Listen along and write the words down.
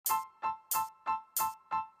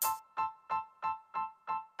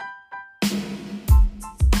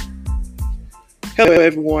Hello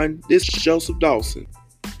everyone, this is Joseph Dawson,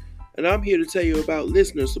 and I'm here to tell you about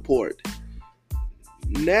listener support.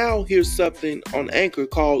 Now here's something on Anchor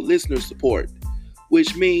called listener support,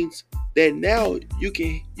 which means that now you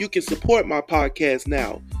can support my podcast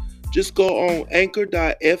now. Just go on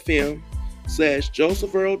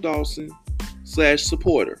anchor.fm/Joseph Earl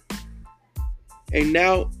Dawson/supporter. And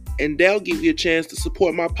they'll give you a chance to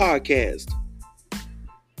support my podcast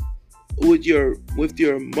with your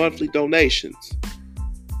monthly donations.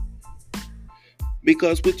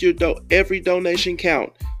 Because with your every donation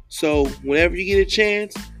count. So whenever you get a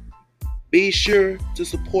chance, be sure to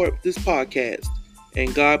support this podcast.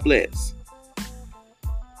 And God bless.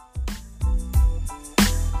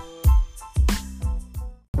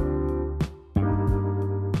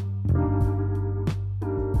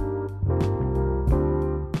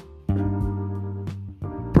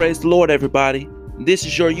 Praise the Lord, everybody. This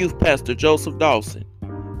is your youth pastor, Joseph Dawson,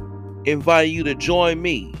 inviting you to join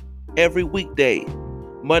me every weekday,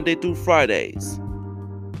 Monday through Fridays,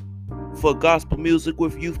 for gospel music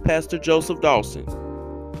with youth pastor Joseph Dawson.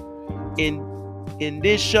 In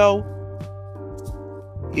this show,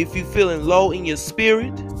 if you're feeling low in your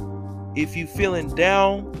spirit, if you're feeling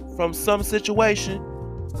down from some situation,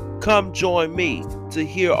 come join me to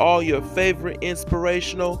hear all your favorite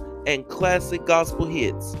inspirational and classic gospel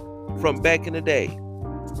hits from back in the day,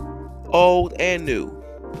 old and new.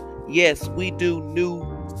 Yes, we do new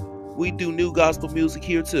gospel music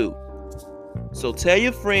here too. So tell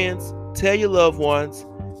your friends, tell your loved ones,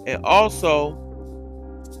 and also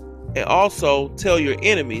tell your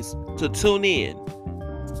enemies to tune in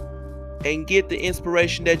and get the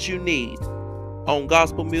inspiration that you need on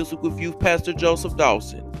gospel music with youth pastor Joseph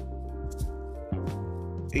Dawson.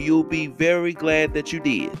 You'll be very glad that you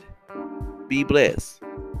did. Be blessed.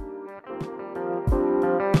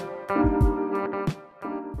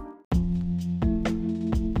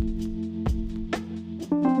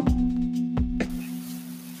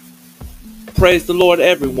 Praise the Lord,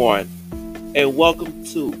 everyone, and welcome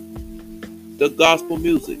to the gospel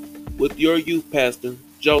music with your youth pastor,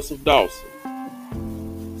 Joseph Dawson.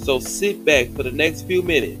 So sit back for the next few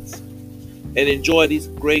minutes and enjoy these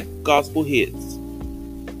great gospel hits.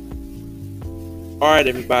 All right,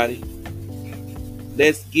 everybody,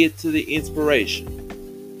 let's get to the inspiration.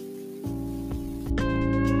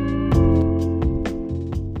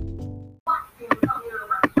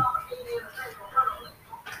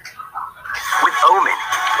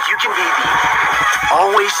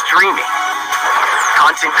 Always streaming,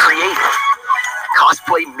 content creator,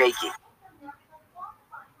 cosplay making.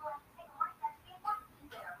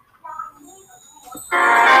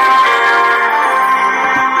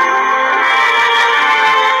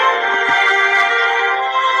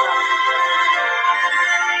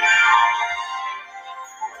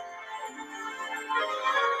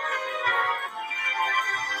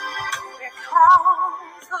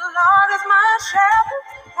 Because the Lord is my shepherd,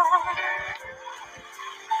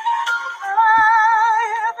 I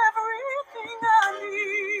have everything I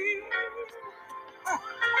need.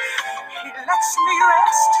 He lets me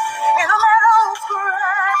rest in a meadow's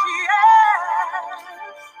grass, yes.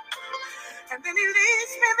 And then he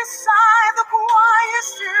leads me beside the quiet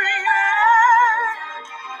stream.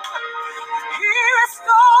 He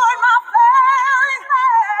restored my failing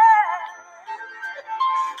hand,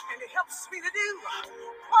 and he helps me to do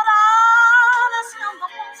what honors him the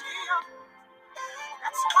most.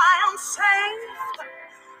 That's why I'm safe.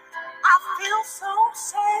 I feel so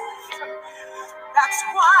safe. That's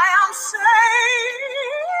why I'm safe.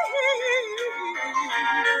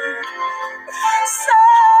 Safe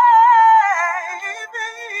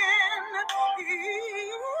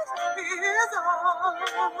in His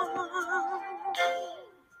arms.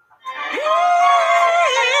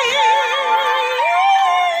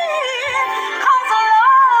 Cause the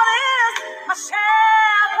Lord is my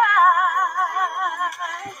shepherd.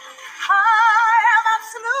 I have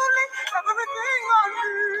absolutely everything I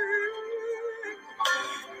need.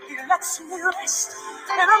 He lets me rest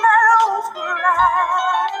in a meadow's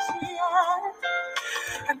grass, yeah.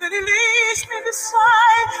 And then he leads me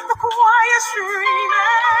beside the quiet stream.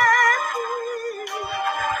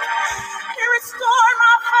 He restored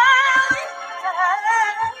my family,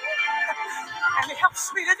 and he helps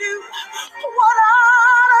me to do what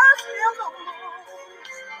honors him the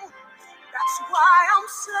most. That's why I'm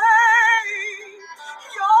safe.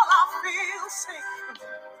 Y'all, I feel safe.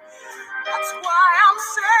 That's why I'm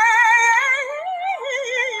safe.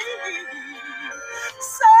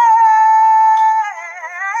 Safe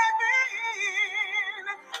in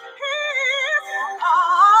His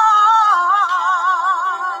arms.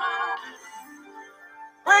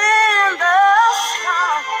 When the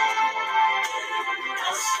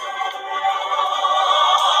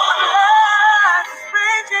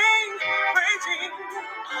raging.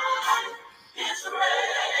 It's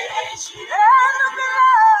raging. And the blood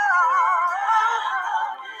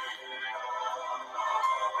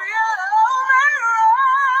will overrun.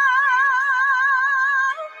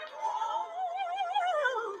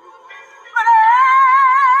 But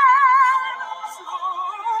I'm so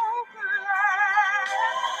glad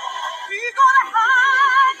He's gonna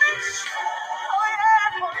hide me. Oh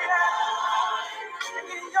yeah, oh yeah. And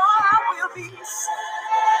in your I will be saved.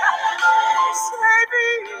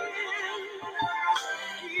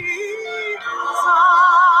 Let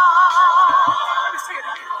me say it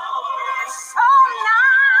again. So now,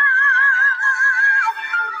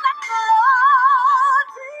 let the Lord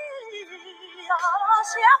be your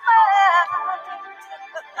shepherd,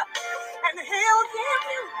 and He'll give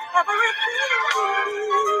you everything.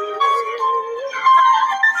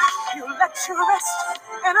 You let you rest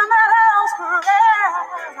in a man's grass,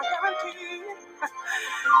 I guarantee.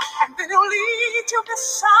 And then He'll lead you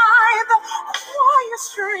beside the quiet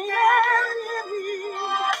stream.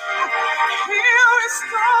 He'll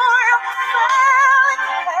restore your failing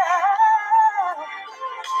health,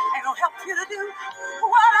 and He'll help you to do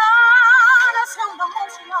what honors Him the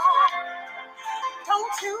most, Lord.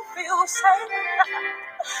 Don't you feel safe?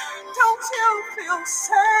 Don't you feel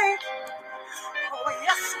safe? Oh,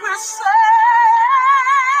 yes, we're safe.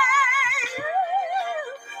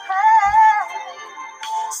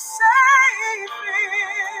 Safe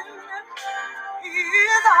in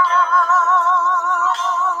His arms.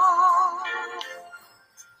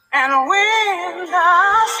 And when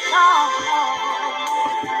the storm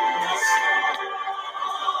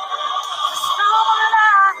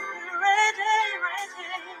lies raging,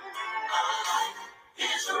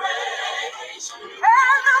 it's raging,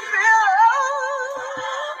 and the billows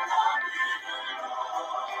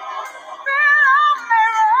may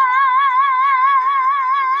roll,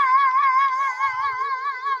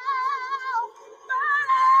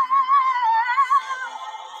 but I'm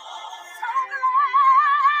so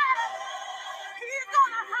glad He's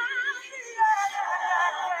gonna hide me.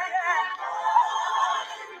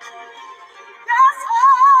 Yes,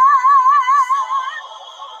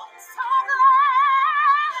 so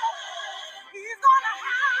glad He's gonna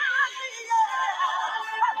hide me.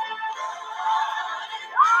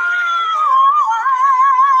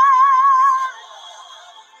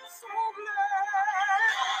 So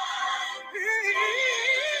glad. Wait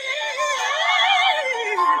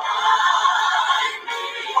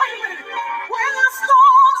a minute. When the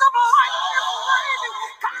storms of life is raging,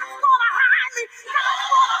 God's gonna hide me. God's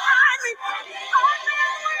gonna hide me.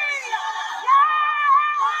 Yeah.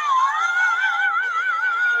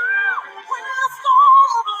 When the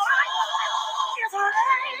storm of life is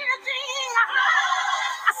raging,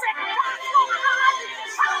 I said, God's gonna hide me.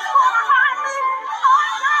 God's gonna hide me.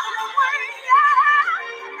 Under His wing,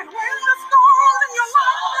 yeah. And when the storms in your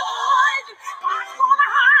life is raging, God's gonna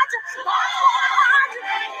hide you. God's gonna hide you.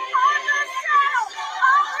 Under the shadow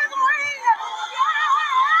of His wing,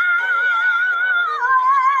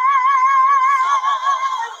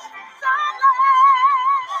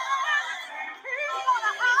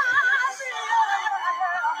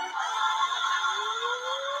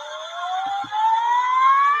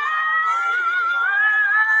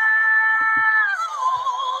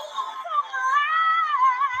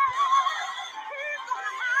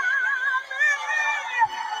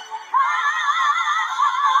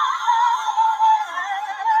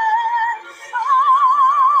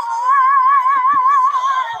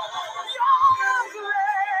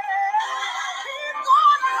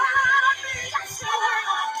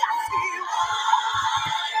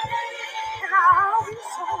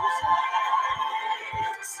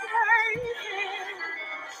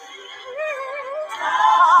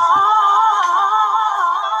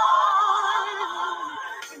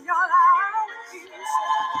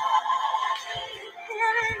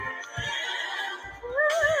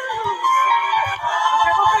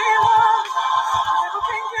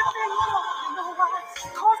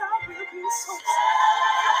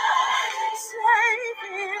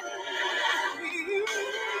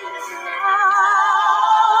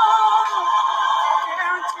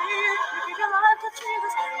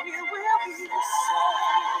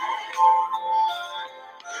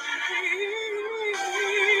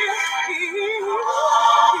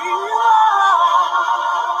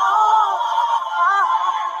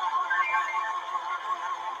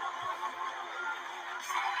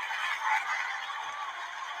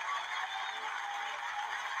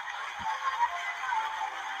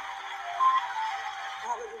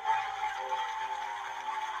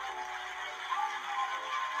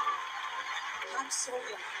 I'm so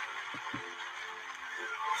glad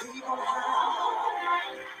He's gonna hide me.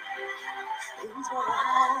 He's gonna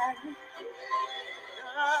hide me.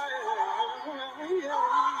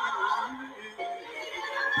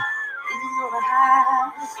 He's gonna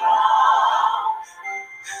hide me.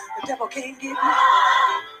 The devil can't get me.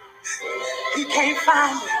 He can't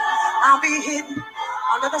find me. I'll be hidden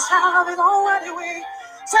under the sound of his own mighty wing.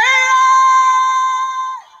 Say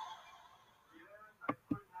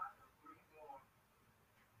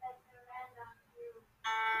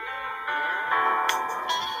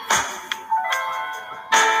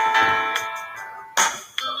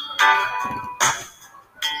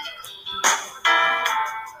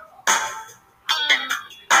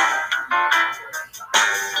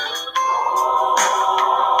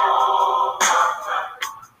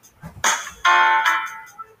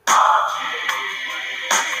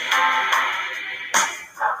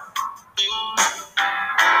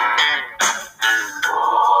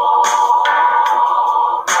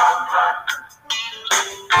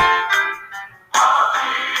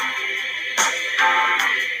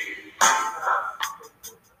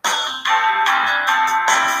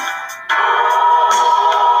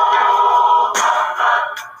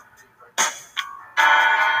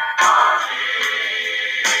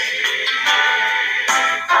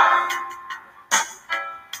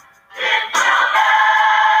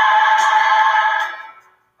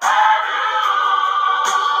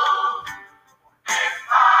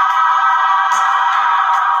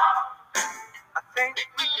I think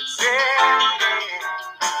we can say,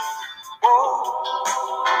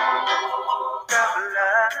 oh, the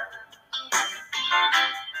blood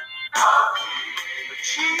of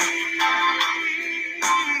Jesus.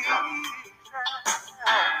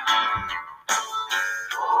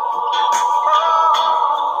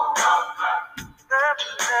 Oh, the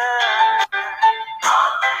blood of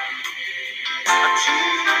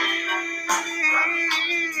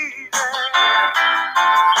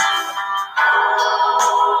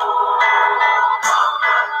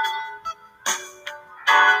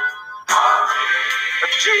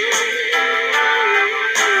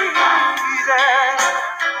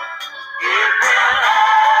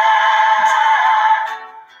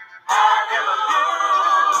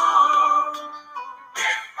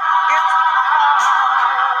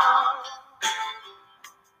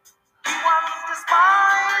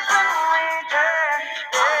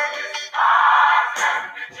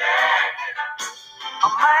a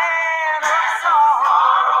man of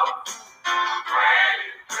sorrow.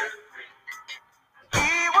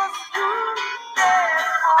 He was wounded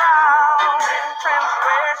for our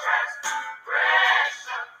transgressions.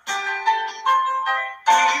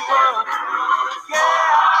 He was,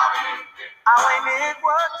 yeah, our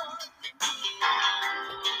iniquity.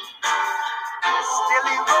 Still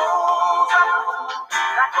he rose up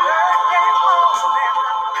like a birthday morning.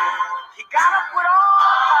 He got up with all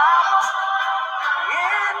power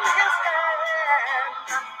in his hand.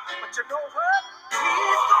 But you know what?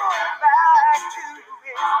 He's going back to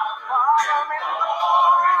his Father in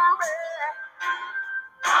glory.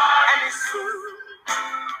 And he's soon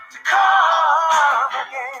to come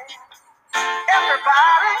again.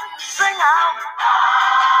 Everybody sing out.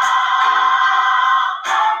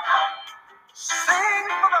 Sing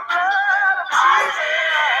for the blood of Jesus.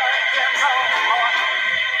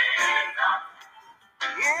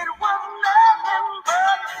 It was nothing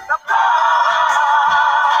but the blood.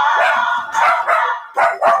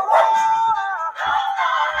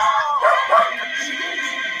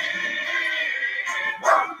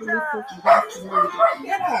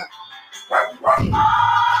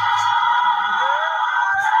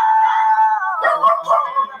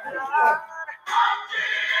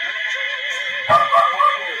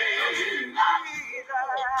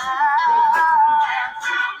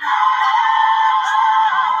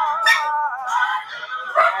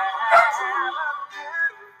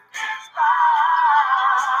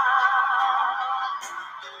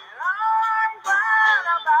 I'm glad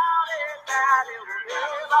about it that it will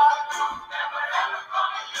never.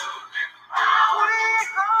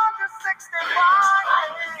 365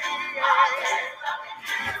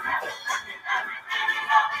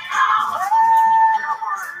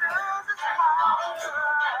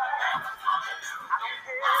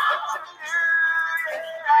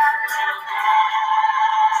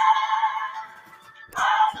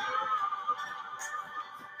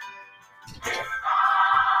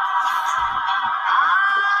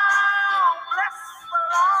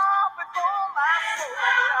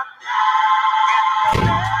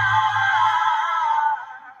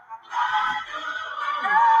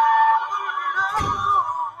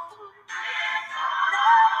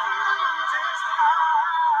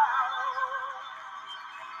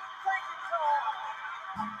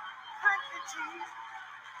 Thank you, Jesus.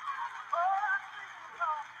 Oh, I thank you,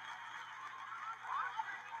 Lord.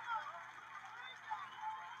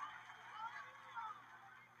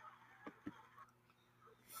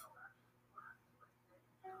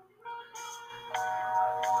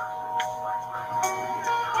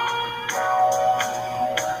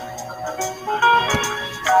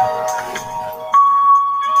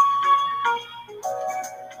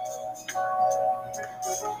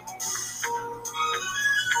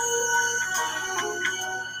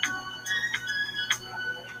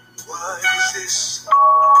 What is this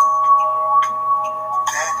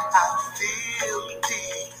that I feel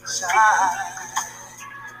deep inside?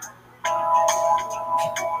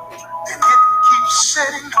 And it keeps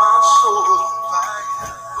setting my soul on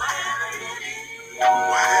fire.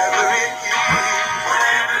 Whatever it is,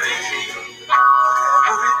 whatever it is,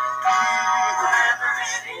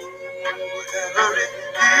 whatever it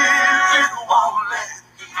is, it won't let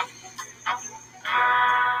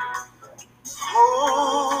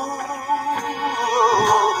hold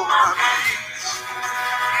my peace.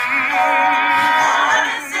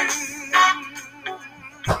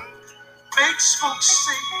 Makes folks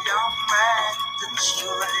say I'm acting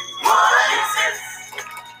strange. What is it?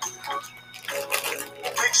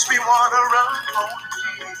 Makes me wanna run on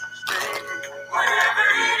Jesus' name. Whatever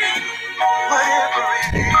it is, whatever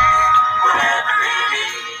it is, whatever it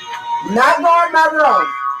is. Not going back wrong.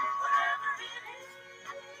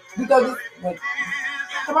 Because wait.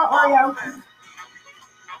 Come on, Oreo.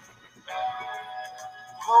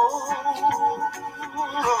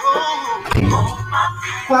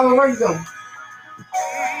 Flower, where you going?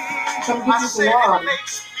 Come get you some water.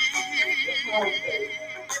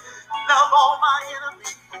 Love all my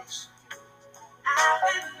enemies.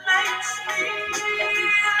 It makes me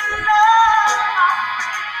love.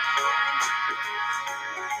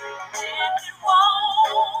 If you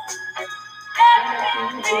won't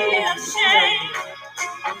let me be ashamed,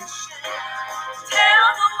 tell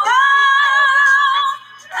the world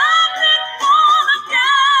I've been born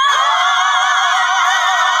again.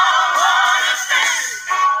 What is this?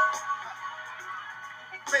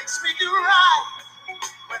 Makes me do right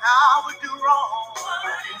when I would do wrong.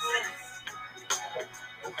 What is this?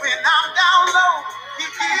 When I'm down low, he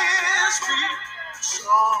gives me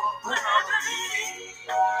strong. Whatever it is,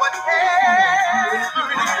 whatever it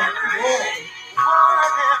is,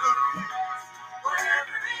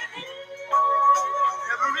 whatever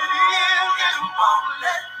it is, it won't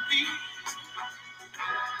let me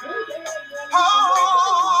hold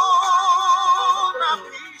my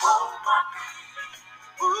peace.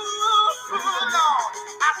 Ooh, Lord,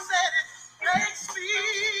 I said it makes me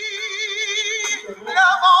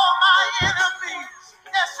love all my enemies.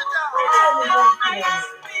 Yes, it does. It makes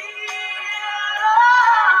me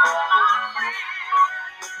love my friends.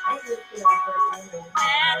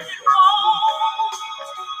 And it won't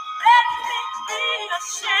let me be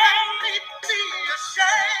ashamed. Let me be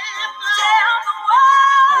ashamed. Tell the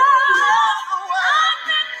world I've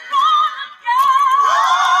been born again.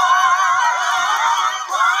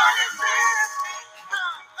 What is this?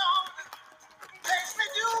 Makes me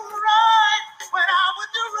do right when I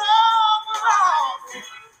would do wrong.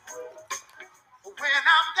 When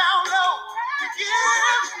I'm down low, he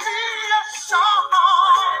gives me a song.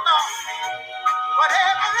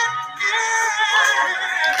 Whatever it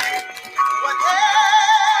is,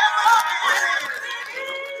 whatever it is,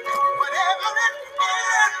 whatever it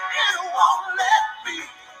is, it won't let me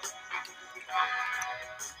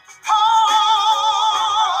hold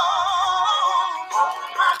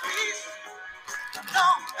my peace. No,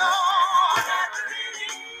 no,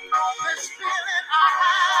 this feeling I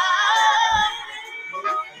have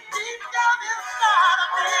deep down inside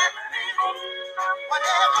of me,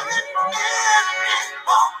 whatever it is, it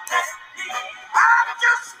won't let me. I'm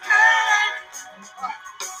just can't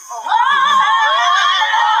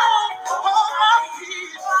hold my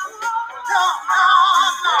peace. No, no, no.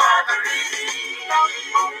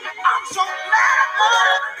 I'm so glad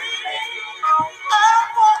that I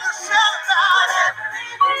want to shout about it.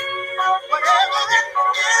 Whatever it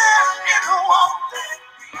is, it won't.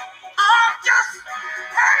 I just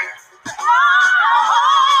can't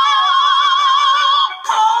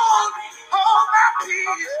hold my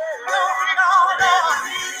peace. No, no,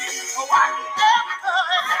 no.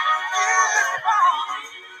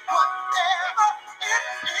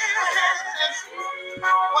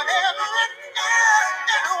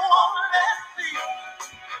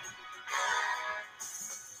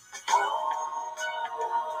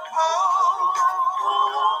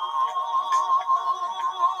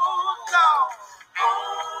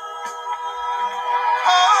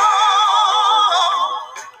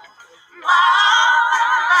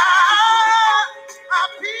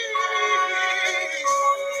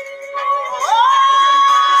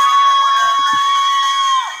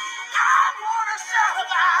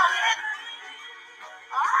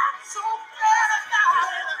 so glad about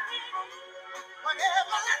it.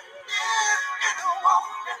 Whatever it is, it won't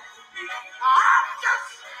let me. I just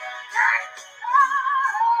can't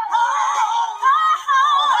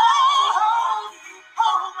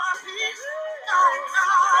hold my peace. No, no.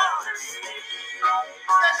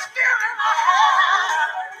 They're still in my head.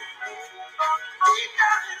 Deep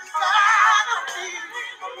down inside of me.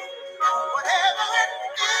 Whatever it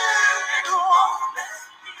is, it won't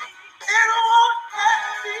let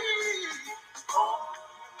me. Oh,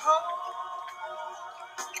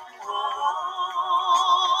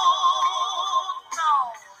 no.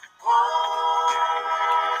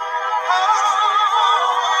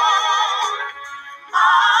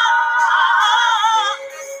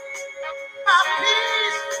 My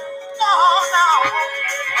peace. No, no.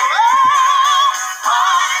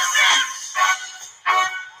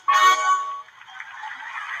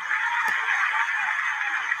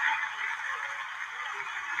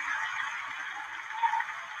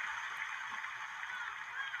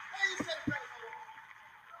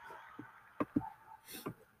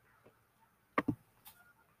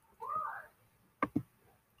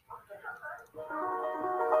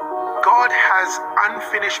 God has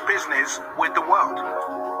unfinished business with the world.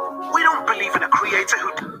 We don't believe in a creator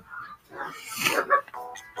who...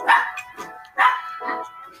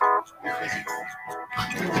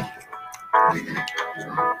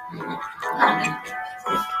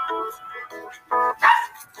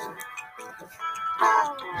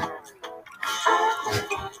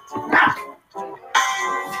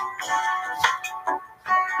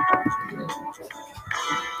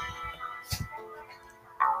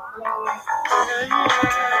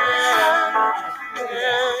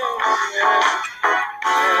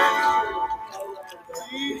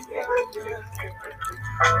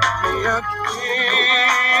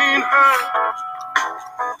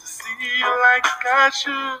 To see you like I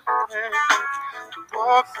should, to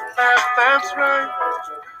walk the path that's right,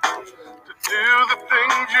 to do the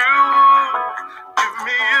things you would. Give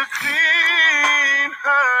me a clean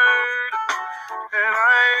heart, and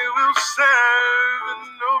I will serve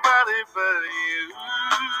nobody but you.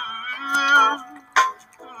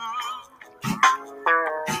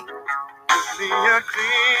 Give me a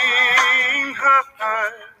clean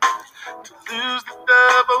heart, to lose the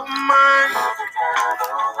double mind.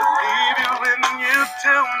 Believe you when you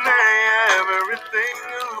tell me everything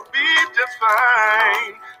will be just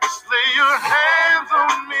fine. Just lay your hands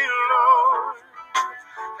on me, Lord,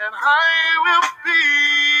 and I will be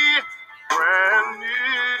brand new.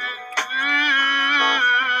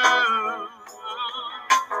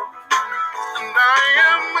 And I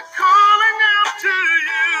am calling out to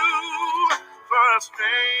you for a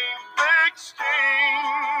strange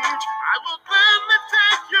exchange. I will gladly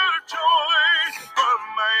take your joy for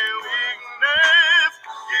my weakness.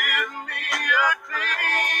 Give me a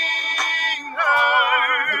clean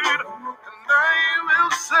heart, and I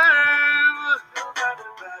will serve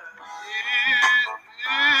you.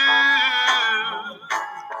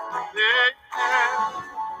 Yeah.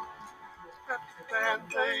 And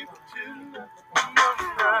baby, you know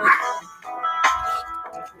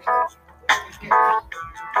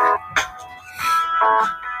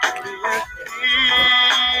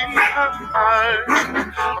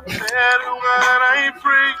better when I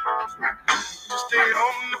pray to stay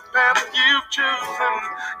on the path you've chosen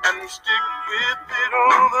and stick with it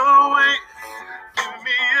all the way. Give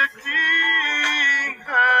me a clean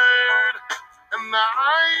heart, and I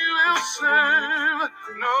will serve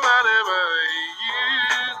nobody but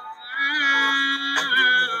you.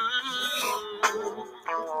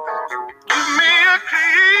 Give me a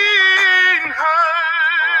clean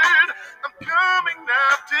heart, I'm coming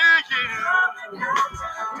after you.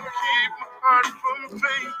 Keep my heart from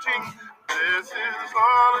fainting, this is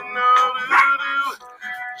all I know to do.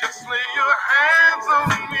 Just lay your hands on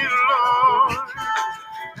me, Lord,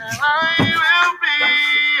 and I will be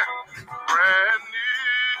brand new.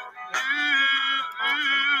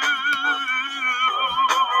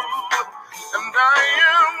 And I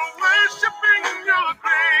am worshiping your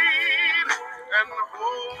great and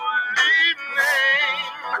holy name.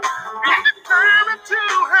 Be determined to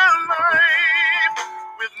have life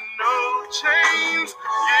with no chains.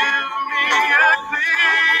 Give me a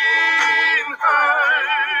clean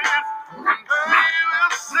heart, and I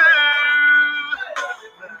will serve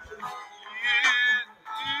you.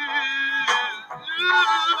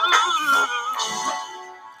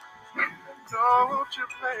 Don't you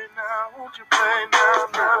play now, won't you play now,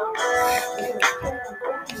 now.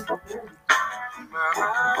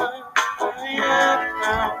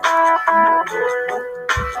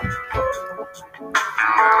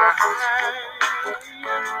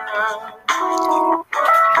 Oh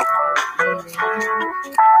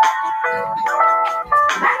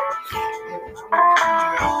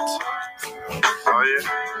yeah.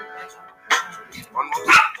 One more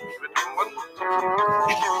time. One more time.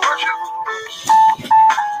 Watch it.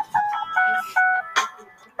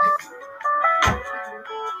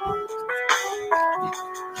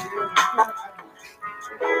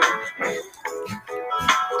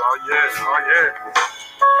 Oh yeah. Oh yeah.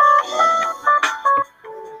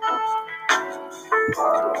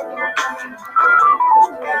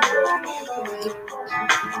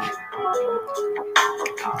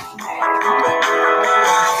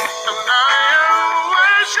 And I am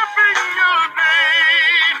worshiping your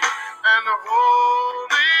name and the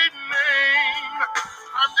holy name.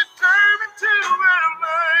 I'm determined to live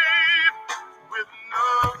life with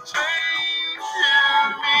no change.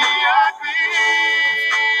 Give me a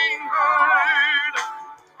clean heart,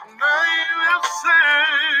 and I will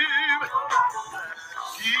serve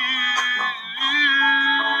you.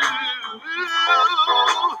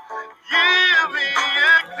 Give me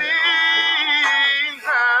a clean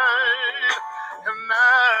heart, and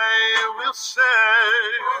I will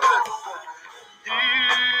serve you.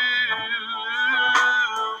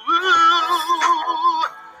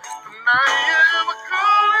 And I am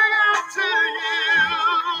calling out to you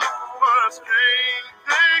for a strength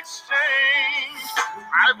exchange.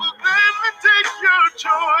 I will gladly take your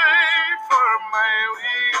joy for my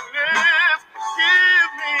weakness.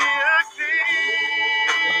 Give me a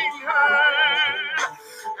clean heart,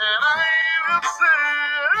 and I will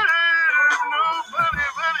serve nobody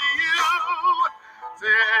but you. Give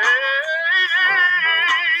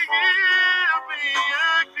me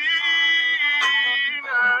a clean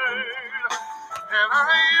heart, and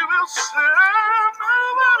I will serve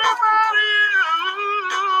nobody but you,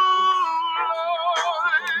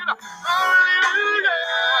 Lord.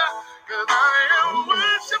 Hallelujah, 'cause I am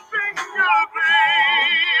worshiping your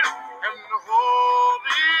great and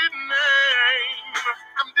holy name.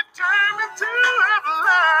 I'm determined to have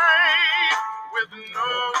life with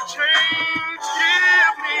no change.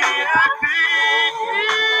 Give me a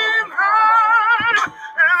clean heart,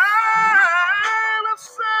 and I will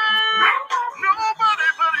serve nobody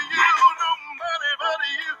but you, nobody but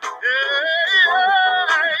you. Yeah.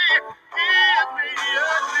 Give me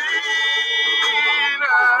a clean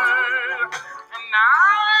heart, and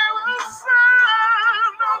I will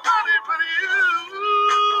serve nobody but you.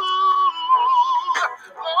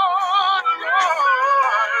 Lord,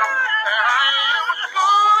 Lord, I am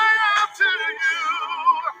calling out to you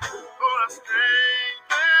for a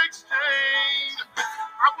strength exchange.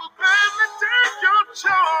 I will gladly take your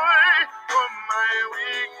joy for my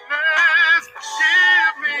weakness.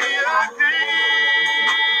 Give me a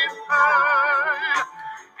clean heart,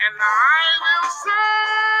 and I will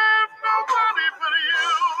serve nobody but you,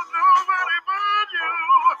 nobody but you.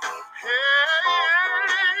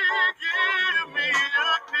 Hey, give me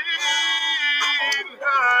a clean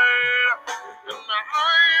heart, and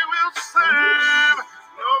I will serve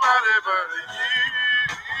nobody but you.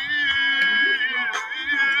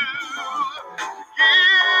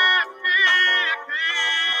 Give me a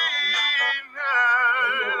clean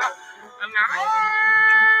heart, and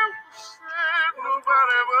I will serve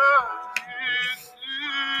nobody but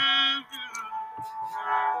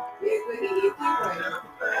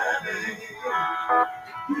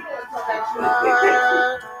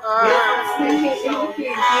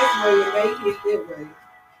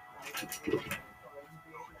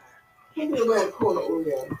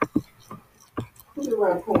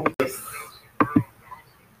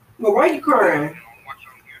Well, why you crying?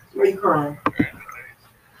 Why you crying?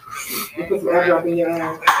 You put some airdrop in your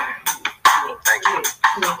eyes. Thank you.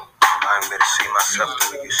 Allowing me to see myself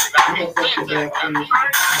the way you see me. You have such a bad feeling.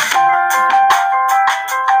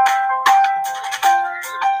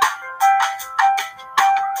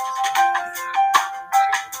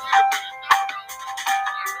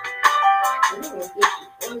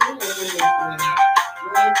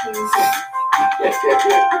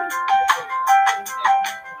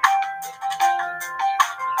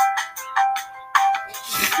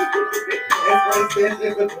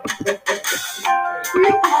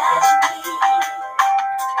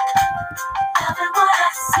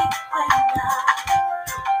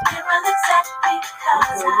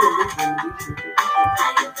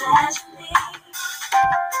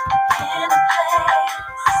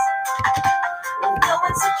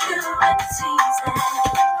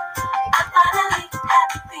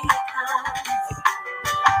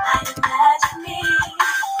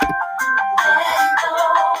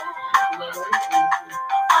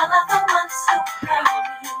 All of the ones who hurt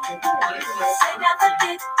me, they never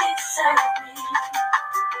did serve me.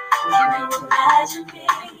 Can you imagine me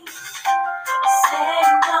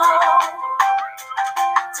saying no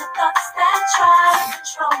to thoughts that try to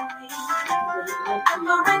control me?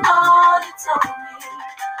 Remembering all you told me.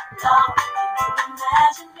 Lord, can you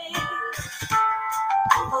imagine me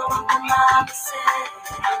over what my mama said,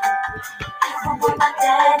 even what my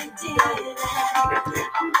daddy did?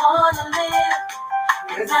 I wanna live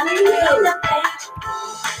and not be the page.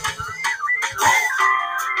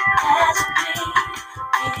 Imagine me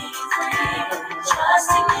being free,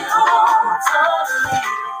 trusting you totally.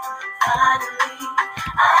 Finally,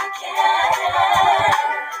 I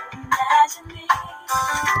can imagine me.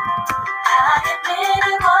 I admit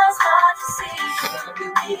it was hard to see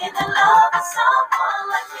you being in love with someone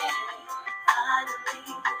like me.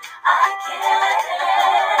 Finally, I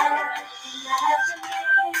can imagine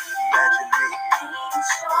me being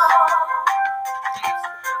strong,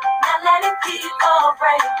 not letting people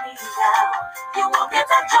break me down. You won't get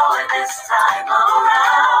that joy this time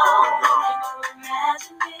around. Can you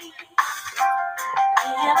imagine me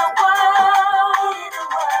in a world,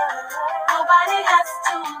 nobody has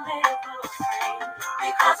to live afraid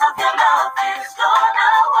because of your love is gone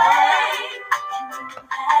away? Can you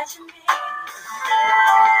imagine me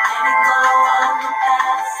letting go of the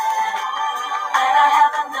past, that I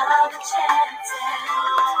have another chance and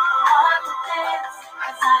heart will dance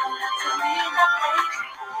as I have to read the page.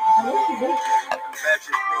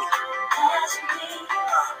 Imagine me. Imagine me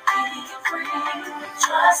being free,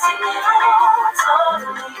 trusting you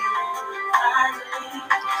totally. Finally,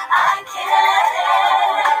 I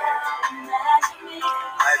can imagine me.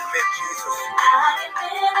 I admit, Jesus, I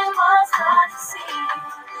admit it was hard to see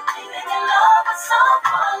being in love with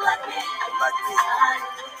someone like me.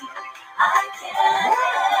 Finally, I can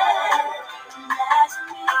imagine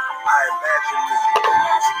me. I imagine me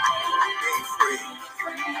Imagine me being free.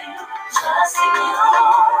 trusting you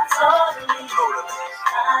totally.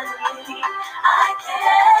 Finally, I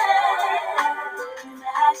can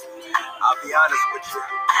imagine me. I'll be honest with you.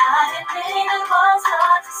 I admit it was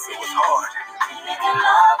hard to see. It was hard. Being in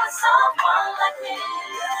love with someone like me.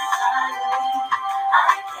 Finally,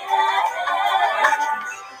 I can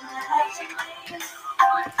imagine me.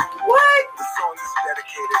 What? The song is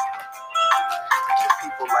dedicated to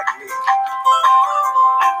people like me.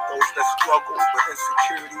 Those that struggle with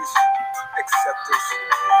insecurities, acceptance,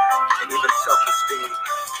 and even self-esteem.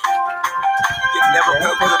 You never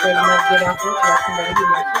felt good enough. You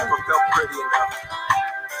never felt pretty enough.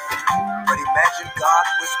 But imagine God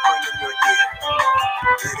whispering in your ear,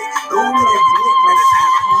 letting you know that everything that is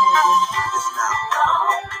happening is now.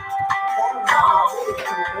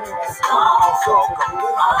 It's all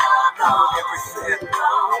gone. Every sin,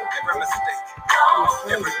 every mistake,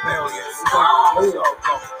 every failure, it's all gone.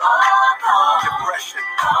 Depression,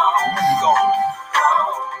 gone.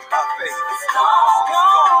 My faith, it's gone.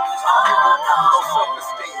 No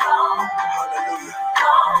self-esteem, hallelujah.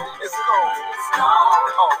 It's gone. All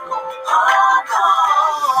gone.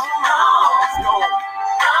 It's gone.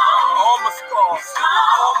 All my scars,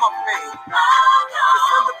 all my pain, it's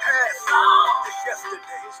in the past. It's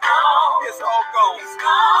yesterday. It's all gone. It's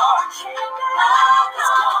gone.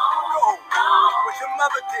 What your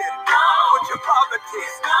mother did, what your father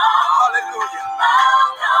did. Hallelujah.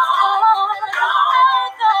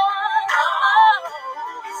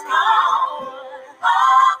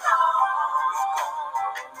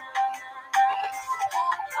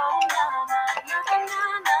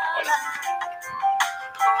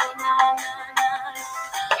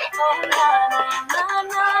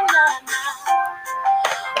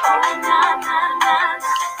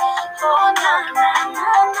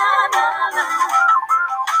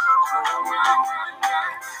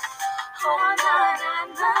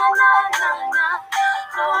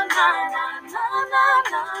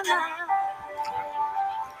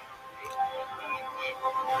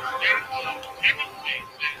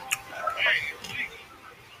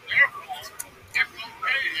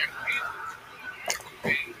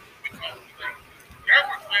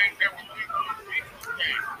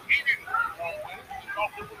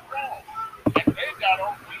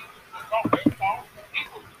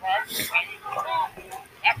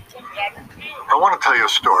 I want to tell you a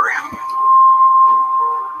story.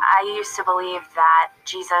 I used to believe that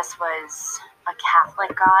Jesus was a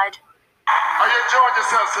Catholic God. Are you enjoying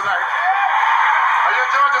yourselves tonight? Are you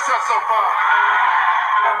enjoying yourselves so far?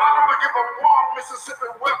 Now, why don't we give a warm Mississippi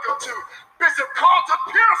welcome to Bishop Carlton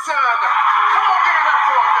Pearson? Come on, give it up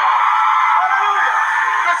for him, y'all. Hallelujah.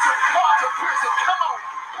 Bishop Carlton Pearson, come on.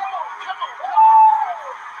 Come on, come on, come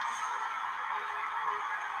on.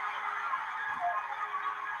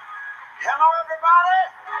 Hello, everybody.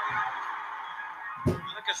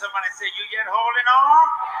 Look at somebody and say, you yet holding on?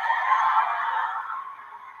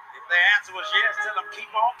 If their answer was yes, tell them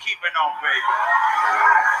keep on keeping on, baby.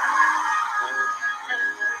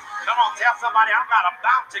 Come on, tell somebody I'm not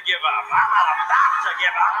about to give up. I'm not about to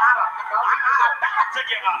give up. I'm not about to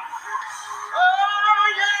give up. Oh,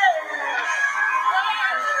 yeah.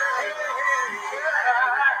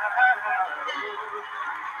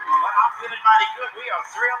 Well, I'm feeling mighty good. We are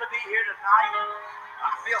thrilled to be here tonight.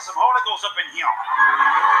 I feel some Holy Ghost up in here.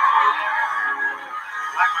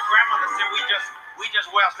 Like my grandmother said, we just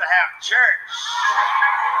well to have church.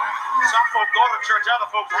 Some folks go to church, other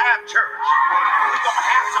folks have church. We're going to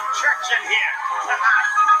have some church in here tonight.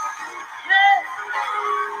 Yeah.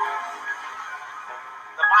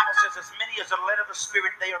 The Bible says, as many as are led of the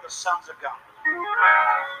Spirit, they are the sons of God.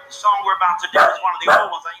 The song we're about to do is one of the old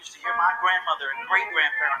ones I used to hear my grandmother and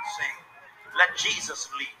great-grandparents sing. Let Jesus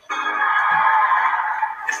lead.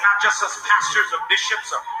 It's not just us pastors or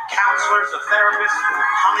bishops or counselors or therapists.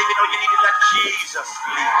 How many of you know you need to let Jesus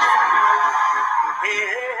lead?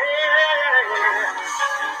 Yeah.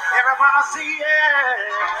 Everybody say yeah.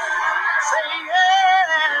 Say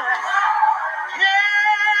yeah.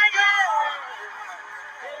 Yeah, yeah.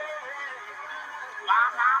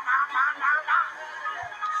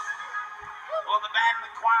 Well, the band and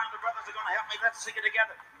the choir and the brothers are going to help me. Let's sing it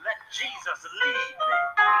together. Let Jesus lead me.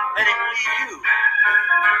 Let him lead you.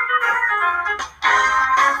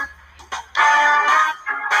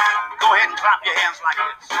 Go ahead and clap your hands like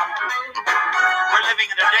this. We're living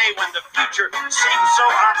in a day when the future seems so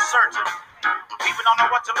uncertain. People don't know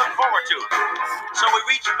what to look forward to. So we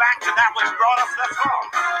reach back to that which brought us thus far.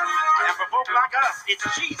 And for folk like us, it's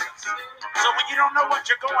Jesus. So when you don't know what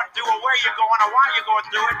you're going through or where you're going or why you're going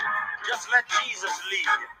through it, just let Jesus lead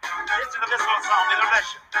you. Listen to this little song, it'll bless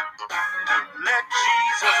you. Let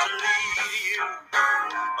Jesus lead you.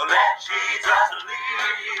 Let Jesus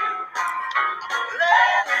lead you.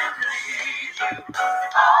 Let him lead you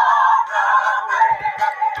all the way.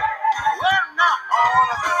 Well, not all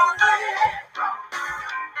of the way.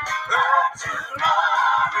 Earth to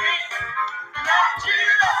glory. Let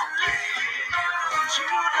Jesus lead you.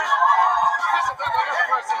 Listen to the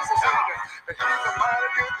verse. He's a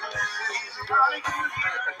mighty good leader. He's a mighty good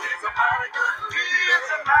leader. He's a mighty good leader. He is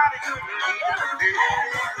a mighty good leader.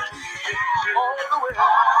 All the way.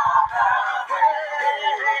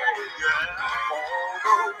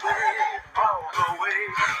 All the way.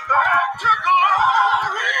 Back to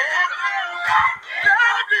glory.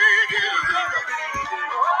 Let me give you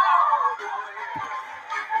all the way.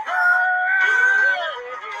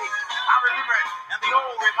 I remember it in the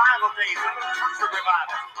old revival days, the little country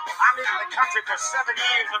revival. I lived in the country for 7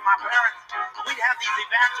 years with my parents. We'd have these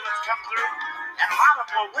evangelists come through, and a lot of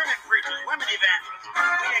them were women preachers, women evangelists.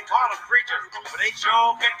 We didn't call them preachers, but they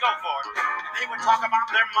sure could go for it. And they would talk about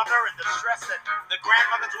their mother and the stress that the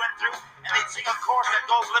grandmothers went through, and they'd sing a chorus that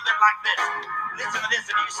goes a little bit like this. Listen to this,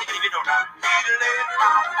 and you sing it if you don't know. He led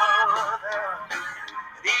my mother.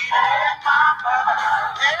 He led my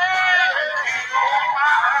mother. He led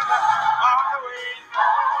my mother all the way.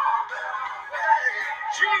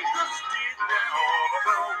 Jesus did that all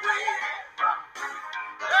the way.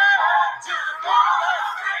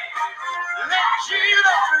 Let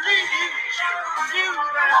Jesus lead you to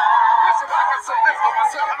that. Listen, I got some this for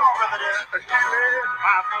myself. Come on, brother. He led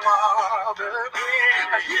my father.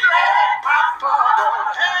 He led my father.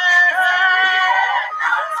 He led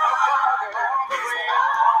my father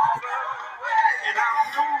all the way. And I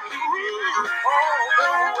know he did all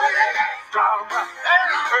the way from the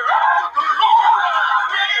Lord.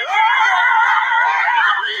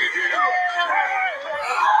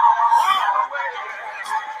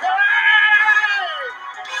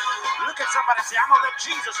 Look at somebody and say, I'm going to let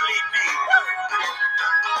Jesus lead me.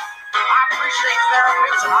 I appreciate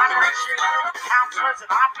therapists and I appreciate counselors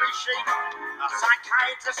and I appreciate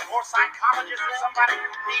psychiatrists or psychologists if somebody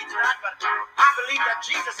needs that, but I believe that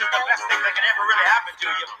Jesus is the best thing that can ever really happen to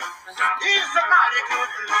you. He's a mighty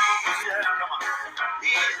good leader. Come on.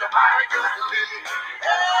 He's a mighty good leader.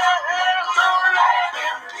 So let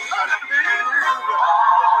him lead you.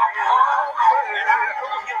 And I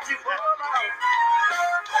know you do that.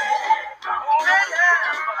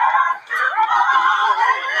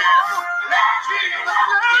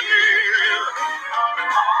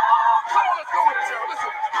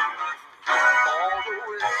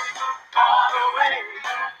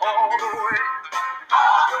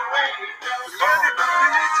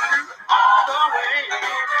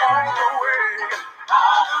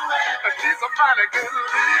 He's a mighty good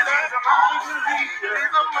leader. He's a mighty good leader.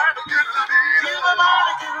 He's a mighty good leader. He's a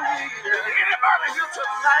mighty good leader. Anybody here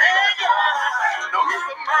tonight? No,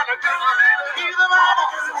 He's a mighty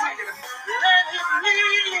good leader. Let him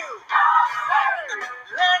lead you.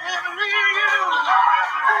 Let him lead you.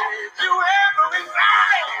 You every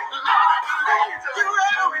valley. You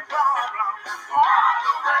every problem.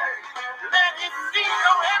 Let him lead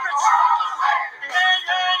you every trouble.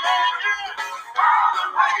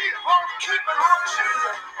 Keep it on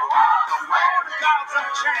Jesus. All the God's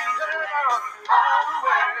unchanged. All the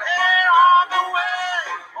way. All the way.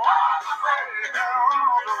 All the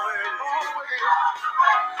way. All the way.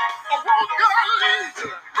 I want God to lead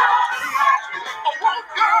you. I want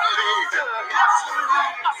God to lead you. Yes,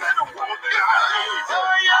 I said I want God to lead you.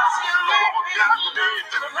 Yes, you lead me. God to lead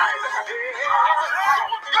you tonight. I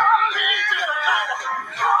want God to lead you tonight.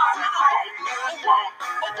 I said I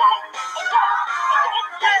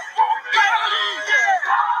want God to lead you.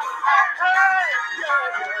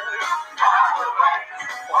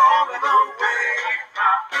 All the way.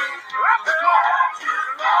 Let's go.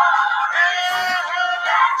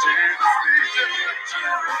 Jesus leads you.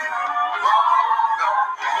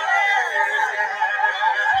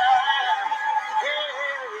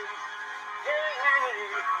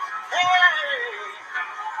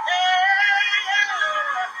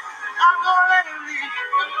 I'm gonna let him lead you.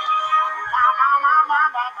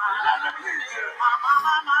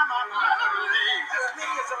 This me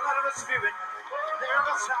is a led of the Spirit. They're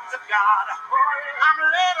the sons of God. I'm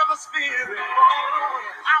led of the Spirit.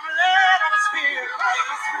 I'm led of the Spirit.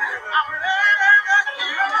 I'm led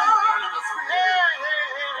of the Spirit.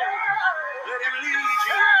 Let him lead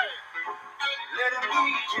you. Let him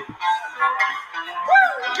lead you.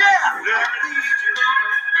 Yeah, let him lead you.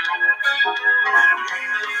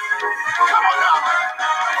 Come on now.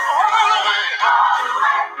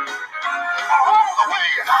 All the way.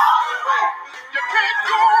 You can't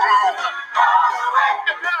go wrong.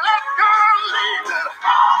 If you let God lead you.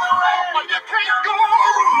 But you can't go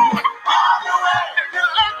wrong. If you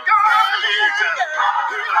let God lead you.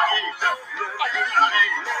 He'll lead you. He'll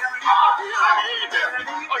lead you.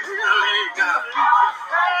 He'll lead you.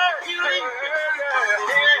 He'll lead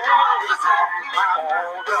you. Listen.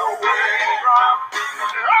 All the way.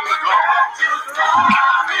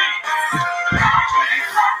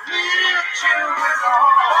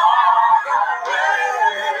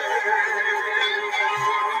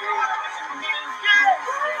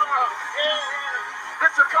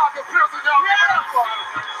 Chicago Pilsen, y'all give it up for him.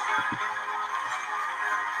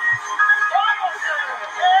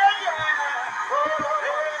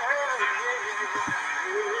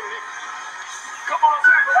 Come on,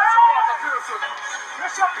 sing for Chicago Pilsen.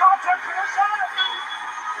 It's your contact Pilsen.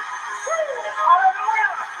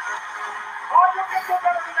 Hallelujah. Oh, you can do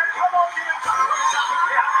better than that. Come on, give it to me.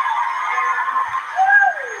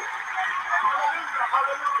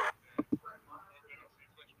 Hallelujah.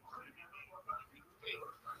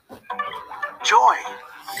 Joy.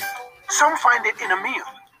 Some find it in a meal,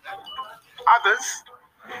 others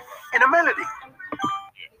in a melody.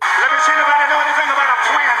 Let me see anybody know anything about a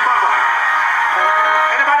twin mother.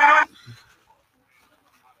 Anybody know?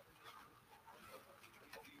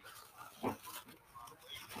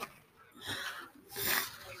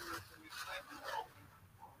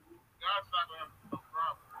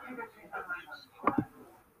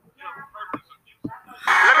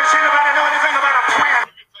 Let me see anybody know anything about a twin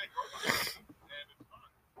mother.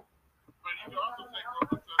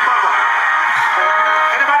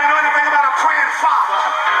 Anybody know anything about a praying father?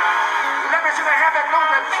 Let me see the hand that know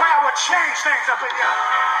that prayer will change things up in you.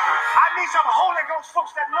 I need some Holy Ghost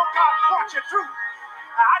folks that know God brought you through.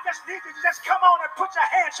 I just need you to just come on and put your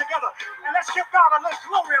hands together and let's give God a little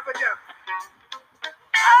glory up in you.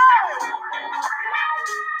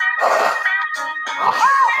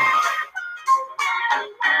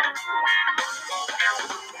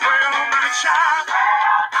 Well, my child,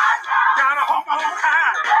 got a home on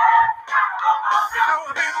high. You know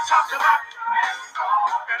I've been talked about,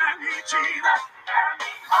 and I need Jesus.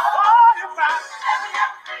 Oh, you find,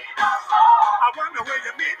 I wonder where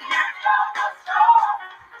you meet me.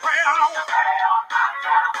 Pray on,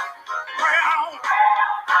 pray on.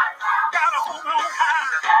 Got a home on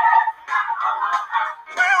high.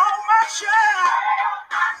 Pray on, my child.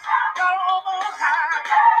 Got a home on high.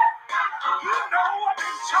 You know I've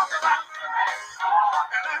been talked about,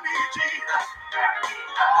 and I need Jesus.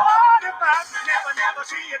 Oh, if I never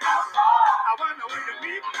see you now, I wonder where you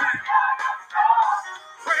meet me.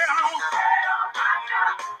 Pray on,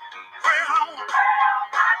 pray on.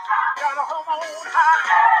 Got a home on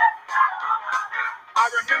high. I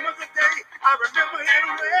remember the day, I remember it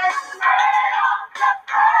well.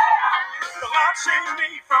 The Lord saved me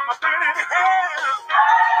from a burning hell.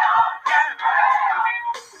 Yeah.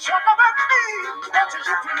 Talk about me, that's what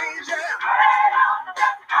you please, yeah.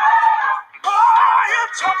 Oh,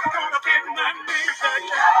 you're talking gonna bend my knees,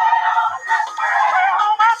 yeah.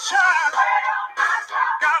 Well, my child,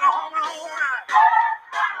 got a home alone.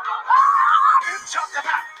 You talk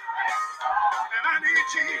about, and I need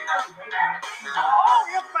Jesus. Oh,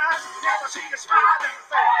 if I never see you smiling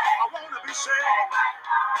face, I wanna be saved.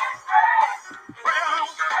 Pray on,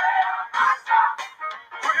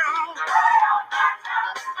 pray on,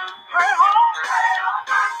 pray on.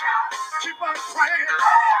 Keep on praying.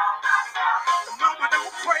 The mama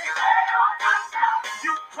don't pray.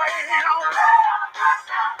 You pray on.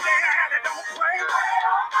 Daddy don't pray.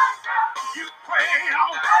 You pray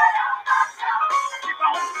on. Keep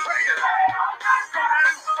on praying. Go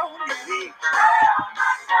down on your knees.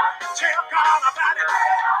 Tell God about it.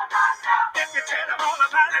 Then you tell him all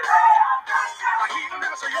about it. He will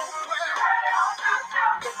answer your prayer.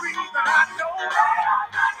 The reason I know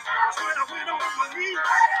is when I went on my knees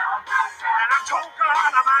and I told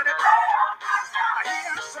God about it. He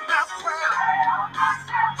answered my prayer.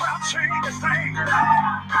 Prayer changes things.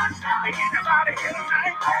 Anybody here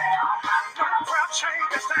tonight? No prayer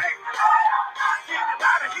changes things.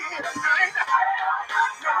 Anybody here tonight?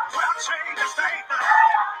 No prayer changes things.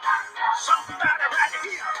 Somebody right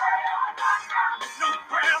here. No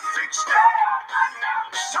prayer fixed it.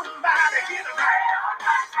 Somebody here tonight.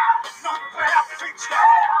 No prayer fixed it.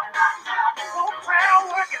 No prayer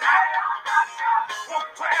working out. No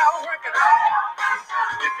prayer working out.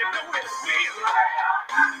 If you know it will.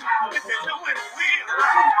 If you know it will.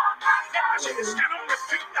 Let me see you stand on your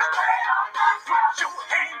feet. Put your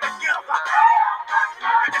hand together.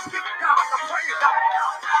 And just give God the praise.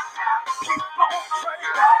 Keep on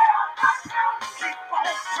praying. Keep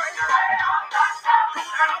on praying. Go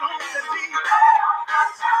down on your knees.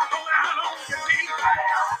 Go down on your knees.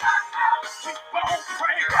 Keep on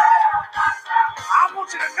praying. I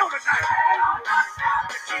want you to know tonight.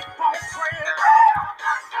 To keep on praying.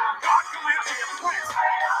 God can answer your prayer.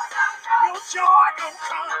 Your joy gonna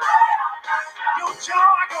come. Your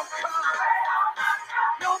joy gonna come.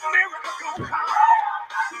 Your miracle gonna come.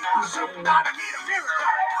 Somebody need a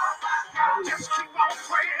miracle. Just keep on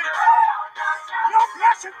praying. Your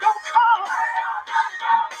blessing gonna come.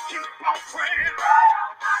 Keep on praying.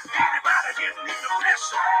 Anybody here need a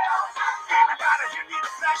blessing? Anybody here need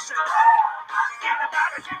a blessing?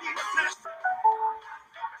 Anybody here need a blessing?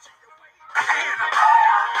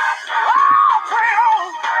 Oh, pray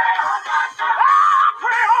on. Oh,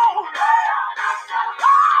 pray on.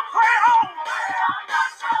 Oh, pray on.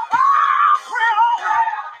 Oh, pray on.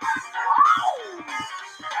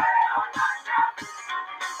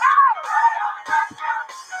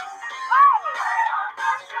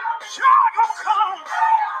 Joy gonna come.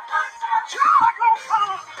 Joy gonna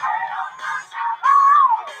come.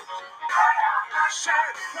 Say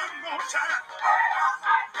it one more time.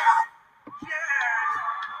 Yeah.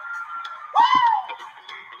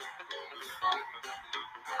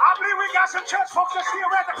 I believe we got some church folks that's here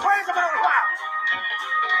ready to praise him in a while.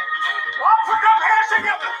 All put them hands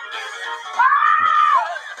together.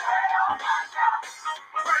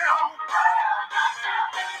 Pray on. Pray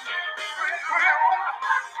on.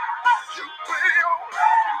 You pray on.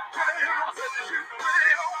 Pray on. You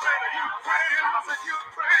pray on. You pray on. You pray on. You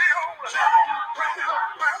pray on.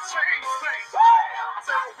 Prayer change things. I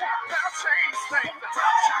said, prayer change things.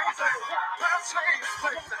 Prayer change things. Prayer change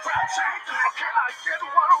things. Prayer change things. Can I get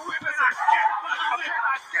one witness? Can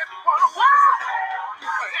I get one witness?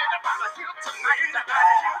 Anybody here tonight?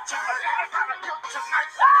 Anybody here tonight? Anybody here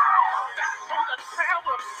tonight? For the prayer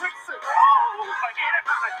will fix it.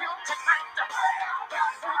 Anybody here tonight?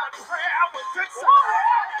 For the prayer will fix it.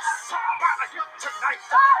 Somebody here tonight.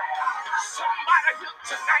 Somebody here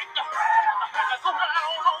tonight. Go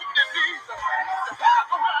down on your knees. Go down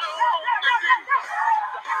on your knees.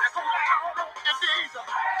 Go down on your knees. Just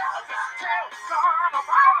tell God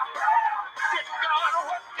about it. Get God to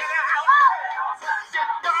work it out. Get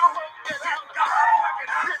God to work it out. Get God to work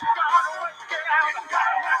it out. Get God to work it out. Get God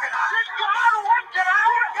to work it out. Get God to work it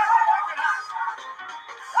out. Get God to work it out.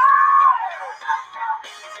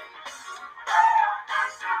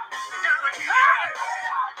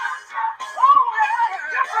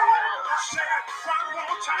 Say it one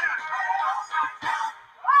more time.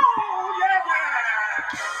 Oh, yeah,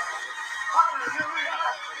 yeah. Hallelujah.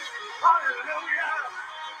 Hallelujah.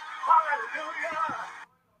 Hallelujah.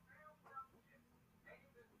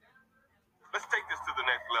 Let's take this to the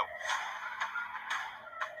next level.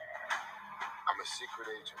 I'm a secret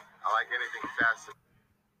agent. I like anything fast.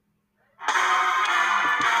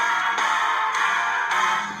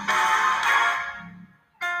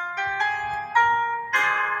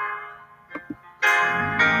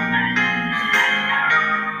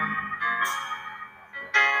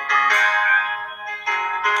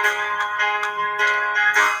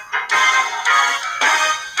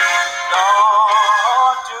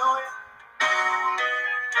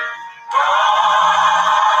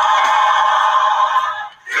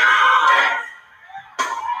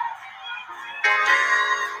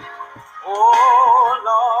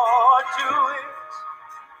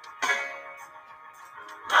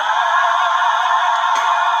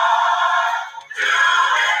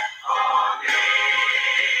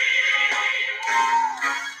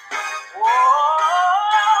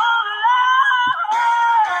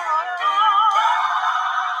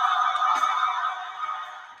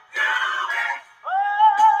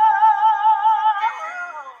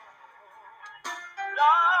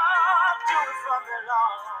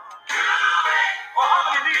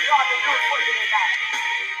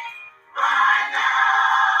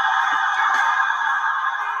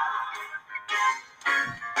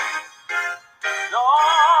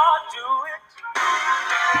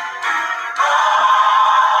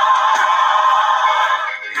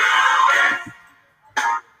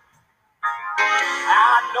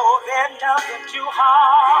 nothing too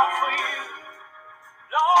hard for you.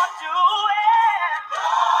 Lord, do it.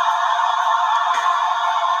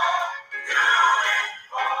 Do it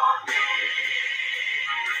for me.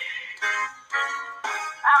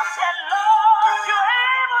 I said, Lord, you're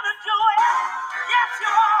able to do it. Yes,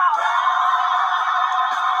 you are.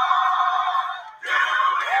 Do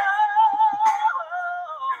it.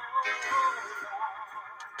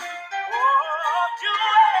 Oh, do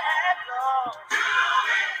it, Lord. Do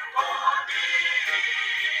it for me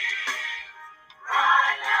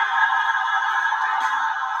right now.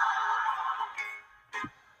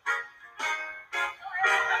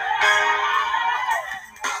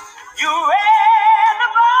 You read the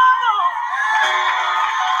Bible.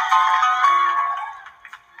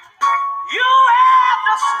 You read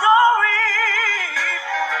the story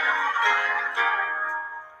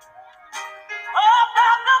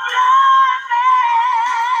about the blind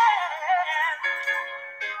man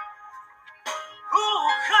who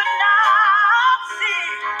could not see.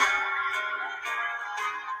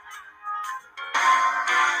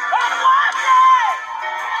 But one day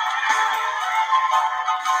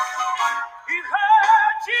he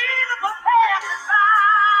heard Jesus was passing by.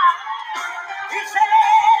 He said,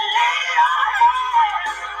 lay your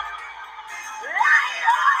hands, lay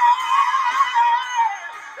your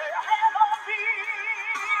hands on me.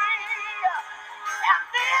 And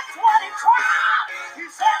this what he cried. He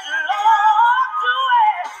said, Lord, do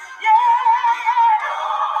it. Yeah.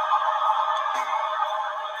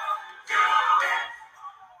 Do it.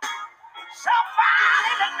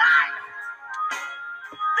 Somebody tonight,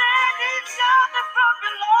 they need something from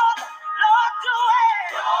the Lord. Lord, do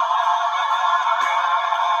it.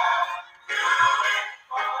 Do it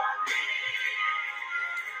for me.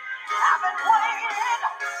 I've been waiting.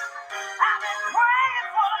 I've been praying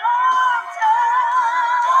for a long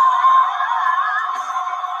time.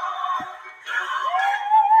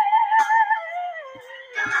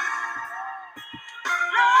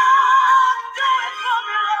 Lord, do it for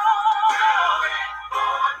me, Lord. Do it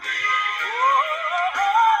for me.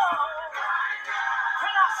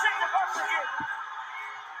 Can I sing the verse again?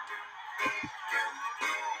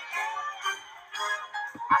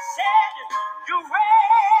 I said, you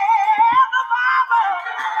read the Bible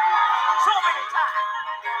so many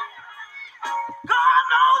times. God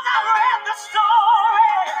knows I've read the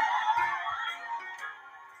story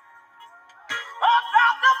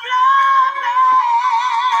about the blind man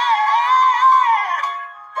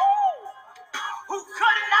who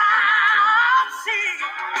could not see.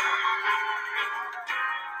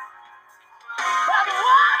 But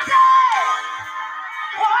one day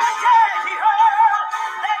he heard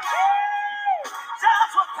that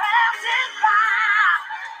Jesus was passing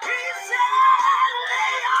by. He said,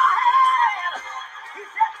 lay your hand. He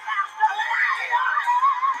said, Master, lay your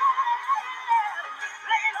hand.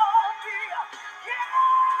 Lay it on me. Yeah,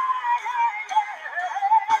 yeah,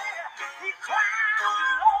 yeah. He cried,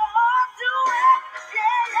 Lord, do it.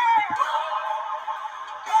 Yeah, yeah.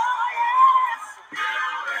 Oh, yes.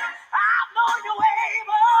 I know you're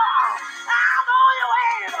able. I know you're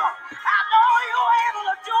able. I know you're able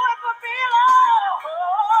to do it for me, Lord.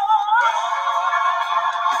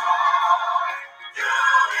 Do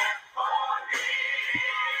it for me.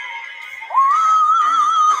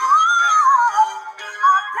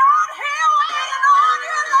 I'm down here waiting on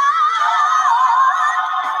you, Lord.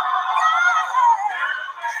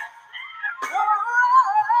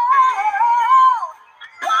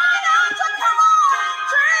 Why don't you come on,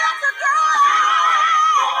 Jesus, to do it?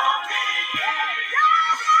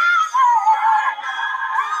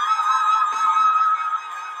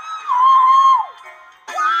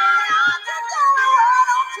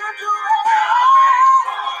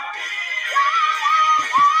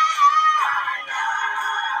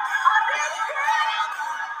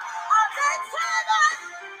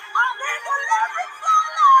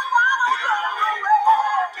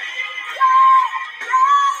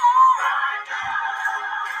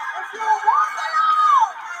 If you want the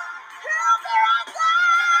Lord, he'll be right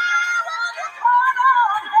there when you call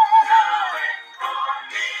on him.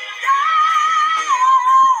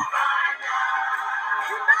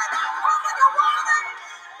 You may not come when you want it,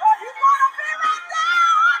 but he's gonna be right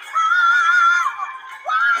there on time.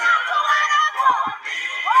 Why don't you wait on him?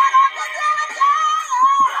 Why don't you do it,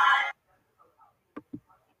 yeah?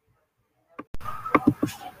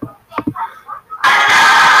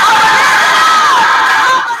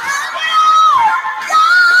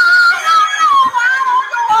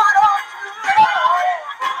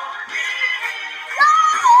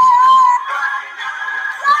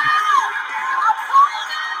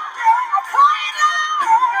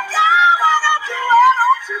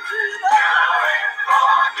 Yeah.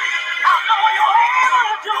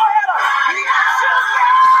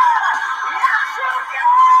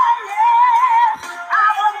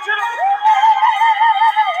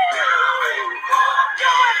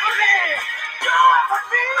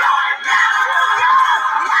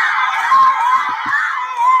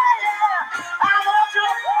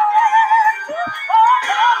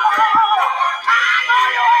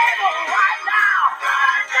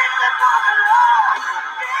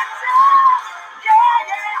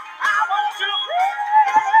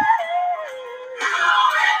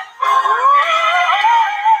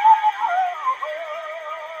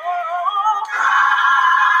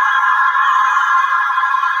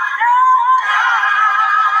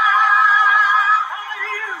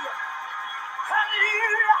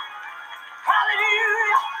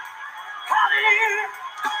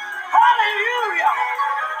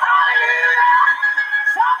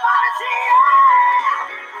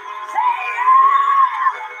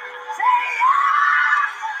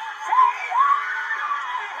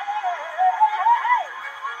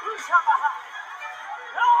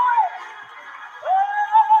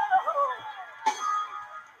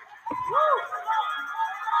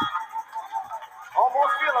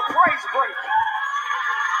 praise break.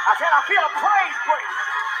 I said, I feel a praise break.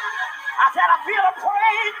 I said, I feel a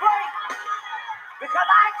praise break. Because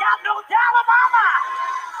I ain't got no doubt in my mind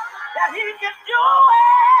that he can do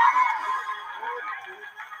it.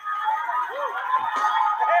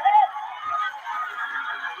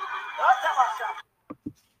 Let's have a shot.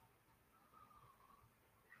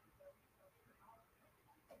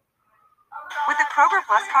 With the Kroger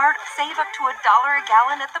Plus card, save up to $1 a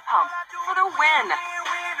gallon at the pump for the win.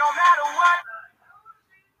 No matter what.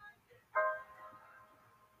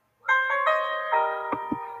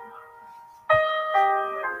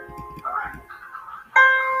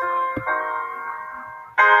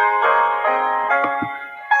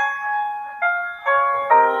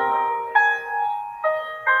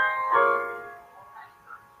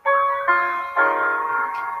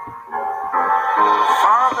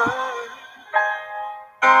 Father,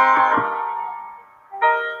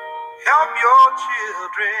 help your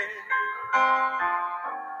children.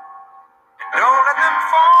 Don't let them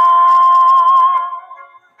fall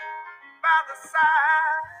by the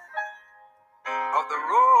side of the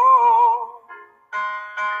road.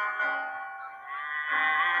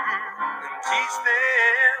 And teach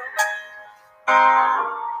them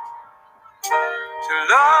to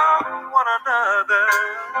love one another,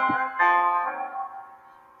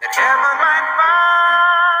 that heaven might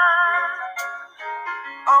find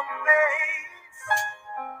a place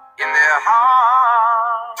in their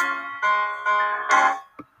heart.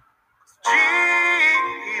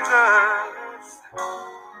 Jesus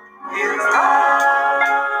is love.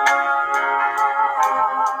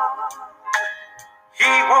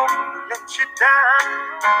 He won't let you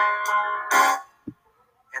down,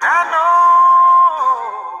 and I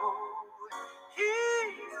know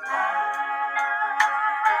He's mine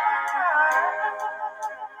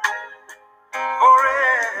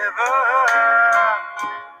forever.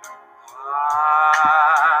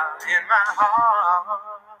 In my heart,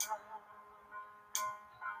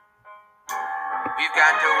 we've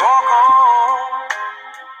got to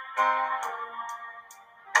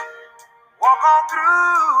walk on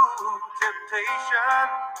through temptation,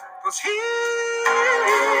 'cause His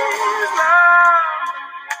love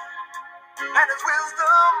and His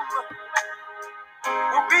wisdom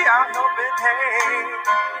will be our helping hand.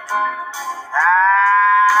 I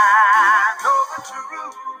know the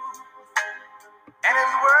truth, and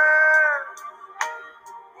His word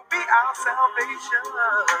will be our salvation.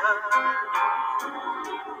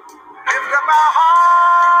 Lift up our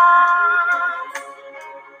hearts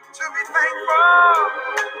to be thankful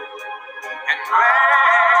and glad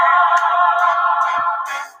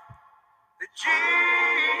that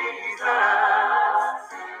Jesus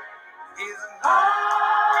is love.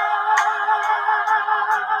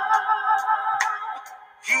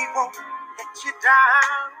 He won't let you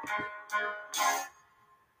down.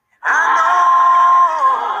 I know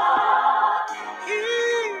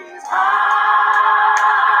He's mine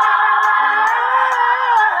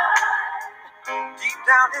deep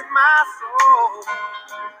down in my soul.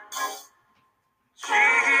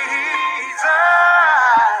 Jesus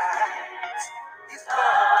is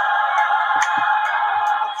love.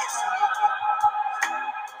 Yes,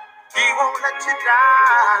 He won't let you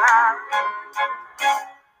down.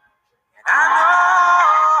 And I know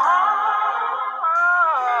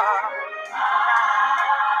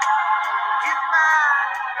He's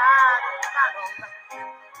mine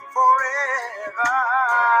forever.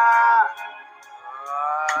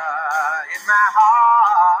 In my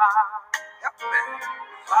heart. Help me.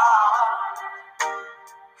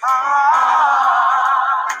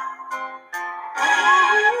 Heart.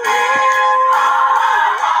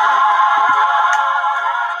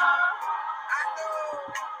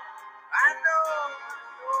 I know.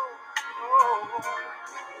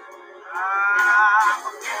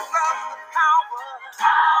 Love the power.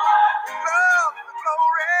 Love the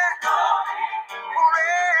glory.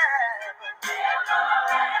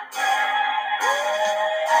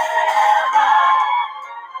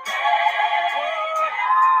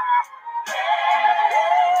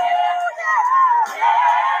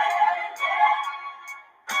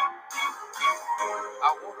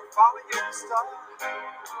 I want to follow your star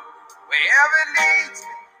wherever it leads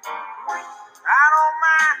me. I don't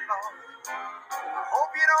mind, Lord. I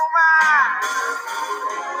hope you don't mind.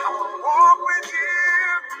 I want to walk with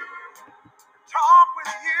you, talk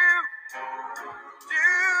with you, do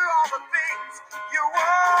all the things you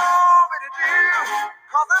want me to do.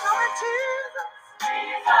 'Cause I know that Jesus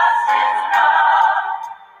is love.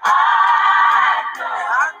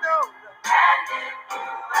 I know that.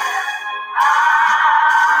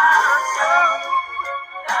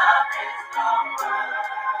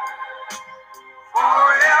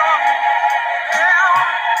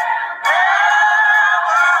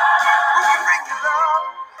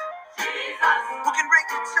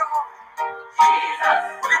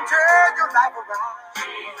 have arrived.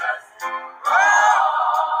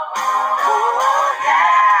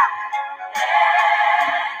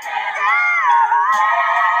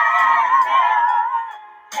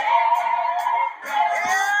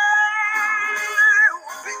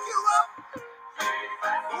 Pick you up,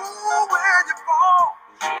 when you fall.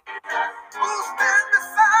 Who'll stand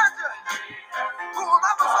beside you? Who'll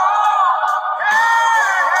never fall?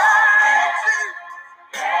 Hey, Jesus,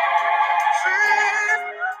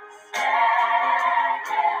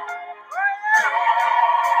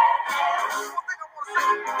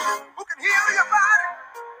 who can heal your body?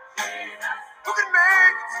 Who can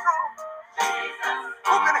make it strong?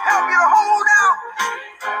 Who can help you to hold out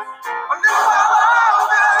a little while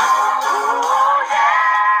longer? Oh,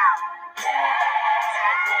 yeah.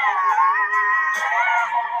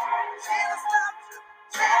 Jesus loves you.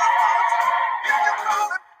 Jesus wants you. If you call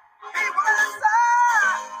him, he will answer.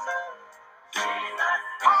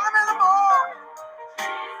 Call him in the morning.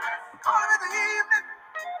 Call him in the evening.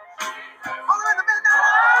 Call him in the midnight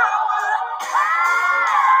hour.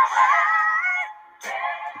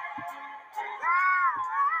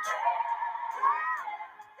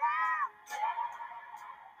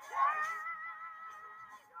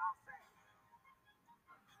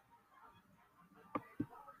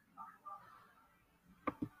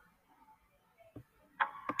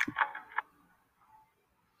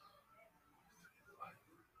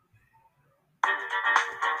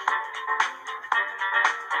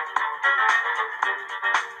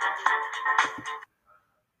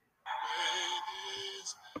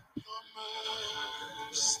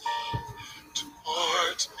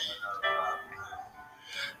 Towards me,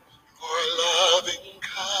 your loving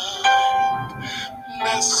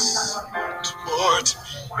kindness towards me,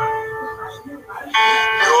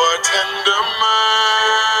 your tender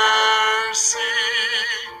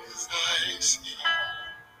mercies I see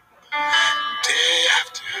day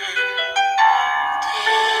after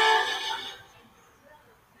day,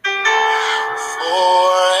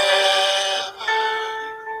 forever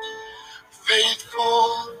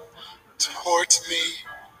faithful towards me.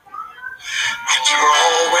 And you're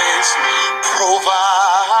always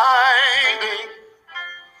providing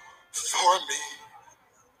for me.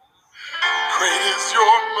 Great is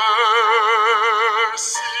your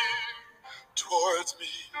mercy towards me.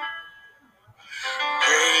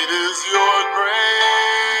 Great is your grace.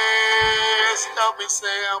 Help me say,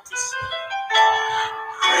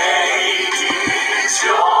 great is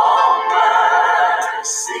your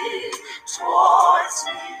mercy towards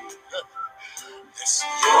me. Yes,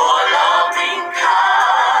 your loving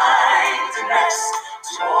kindness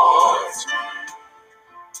towards me.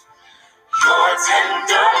 Your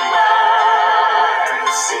tender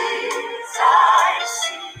mercies I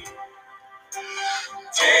see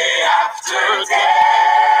day after day,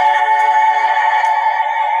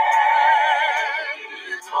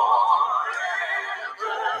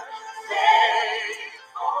 forever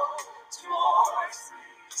faithful towards me.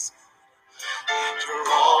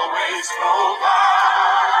 You're always providing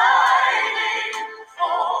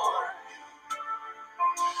for me.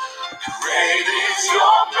 Great is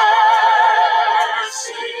your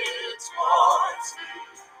mercy towards me.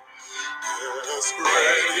 Yes,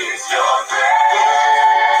 great is your grace.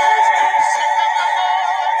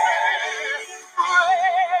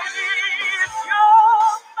 Great is your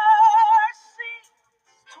mercy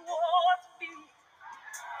towards me.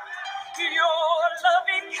 Your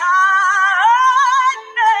loving kindness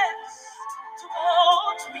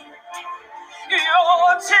towards me.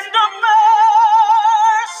 Your tender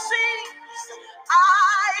mercies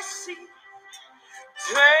I see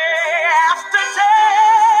day after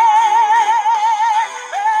day.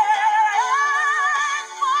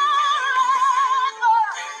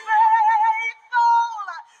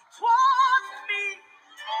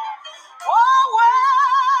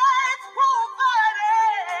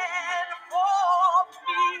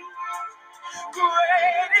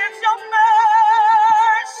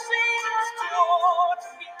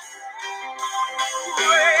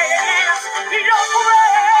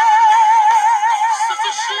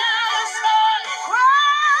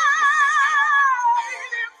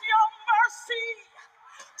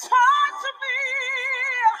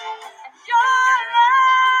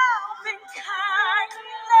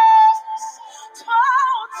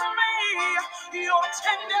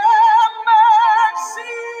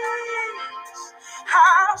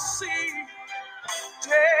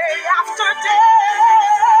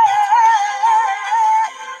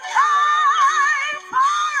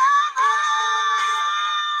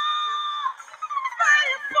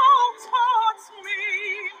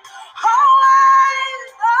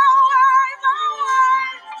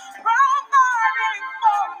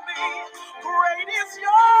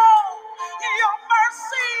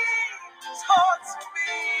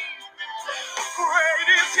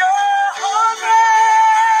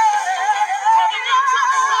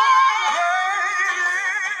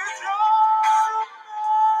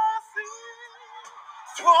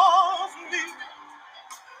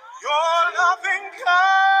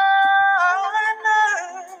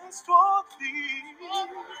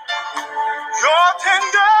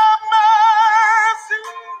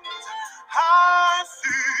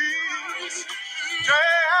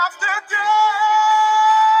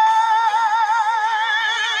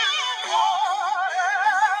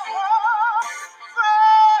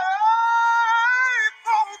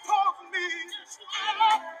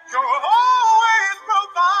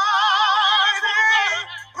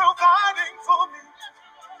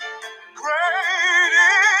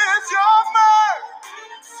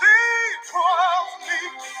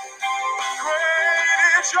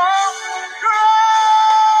 is your grace.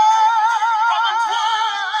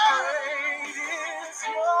 Great is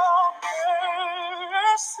your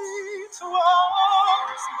mercy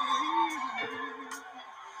towards me.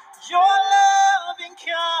 Your loving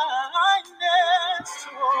kindness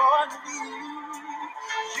toward me.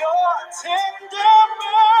 Your tender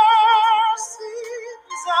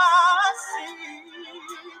mercies I see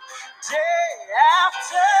day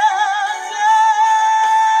after day.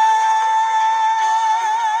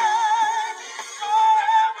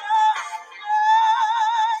 Forever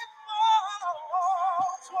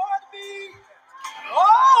faithful toward me.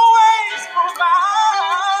 Always providing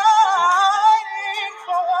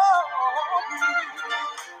for me.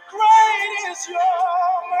 Great is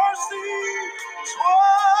your mercy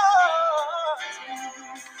towards me.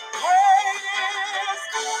 Great is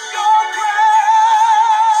your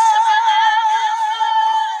grace.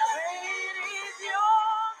 Great is your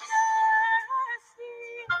mercy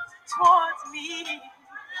towards me.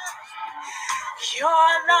 Your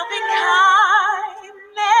loving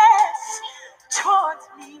kindness towards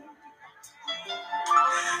me.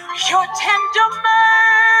 Your tender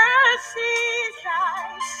mercies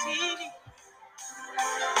I see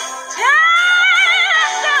day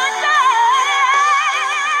after day.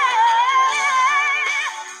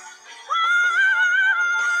 Forever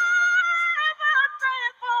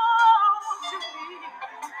faithful to me.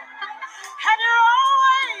 And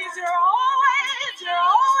you're always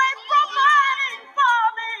providing for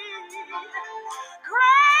me.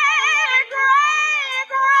 Great, great,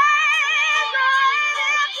 great, great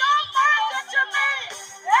is your mercy to me.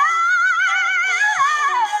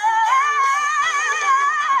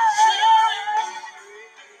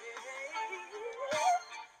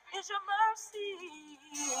 Is your mercy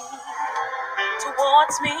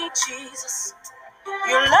towards me, Jesus?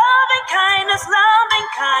 Your loving kindness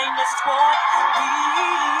toward me.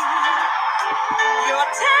 Your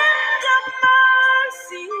tender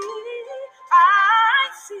mercy I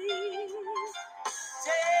see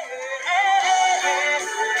day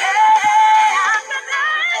after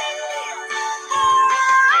day.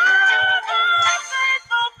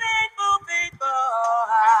 Faithful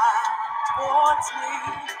towards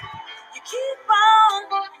me. You keep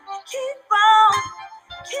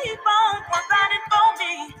on providing for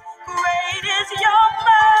me. Great is your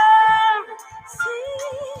mercy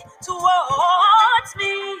towards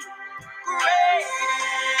me. Great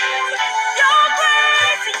is your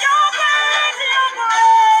grace, your grace, your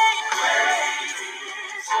grace. Great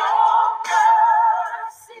is your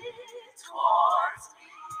mercy towards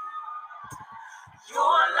me.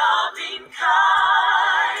 Your loving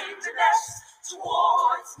kindness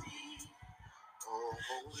towards me.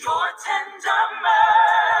 Your tender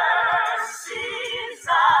mercies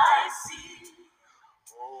I see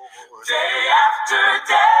day after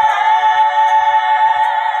day.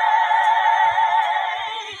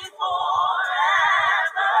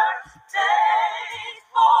 Forever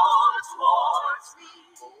faithful towards me.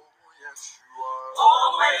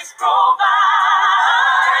 Always providing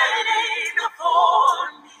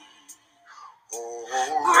for me.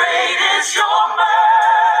 Great is your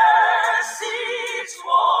mercy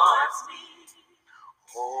towards me.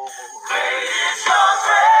 Great is your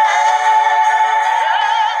grace.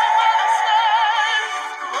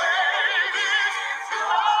 Great is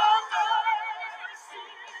your mercy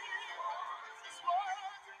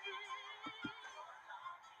towards me.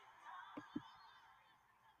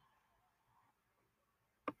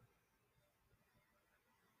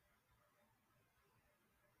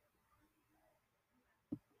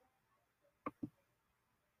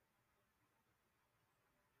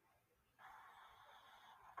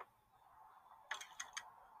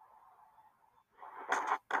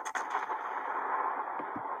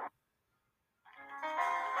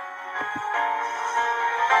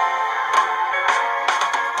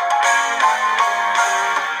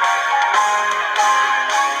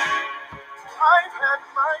 I've had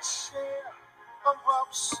my share of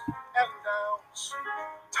ups and downs.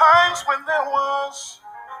 Times when there was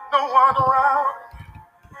no one around.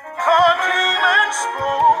 God came and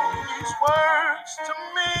spoke these words to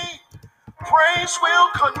me. Praise will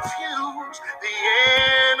confuse the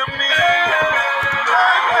enemy.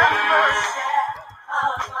 I've had my share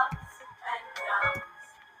of ups and downs.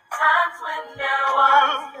 Times when there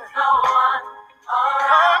was no one around.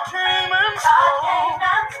 God came and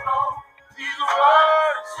spoke these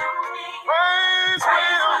words to me. Praise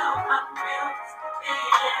will confuse the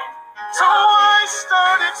enemy. So I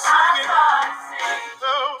started singing.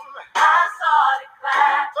 I started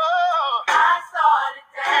clapping. I started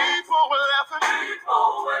dancing. People were laughing.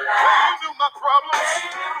 They knew my problems.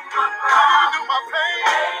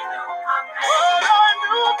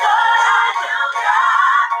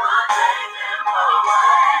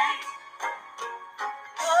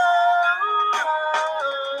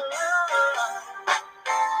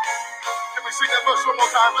 one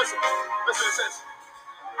more time. Listen. Listen, it says,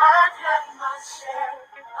 I've had my share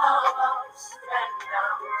of ups and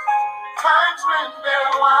downs. Times when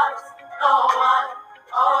there was no one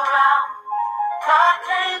around. God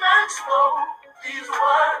came and spoke these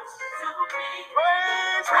words to me.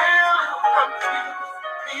 Praise will confuse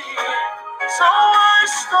me. So I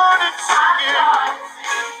started singing.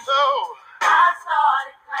 So I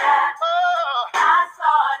started clapping. I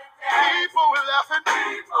started dancing. People were laughing.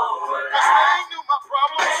 Cause they knew my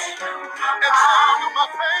problems. And they knew my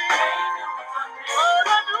pain. But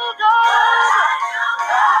I knew God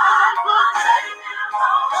would take me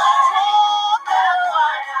home. That's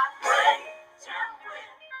why I praise Him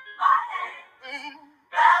with my hands.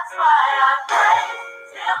 That's why I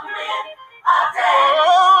praise Him with a dance.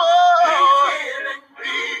 He's given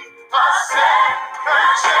me a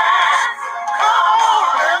second chance. Come on,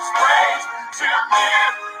 let's praise Him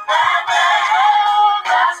with that dance.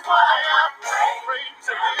 That's why I praise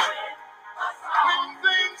Him. When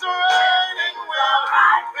things are right and well,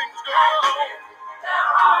 things go.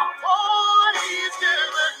 Oh, He's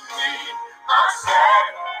given me a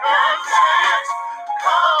second chance.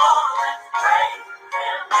 Come on, let's praise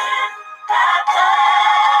Him in that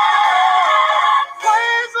dance.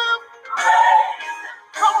 Praise Him.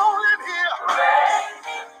 Come on in here.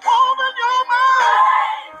 Open your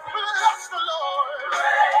mouth. Bless the Lord.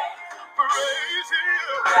 Praise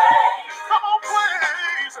Him. Come on,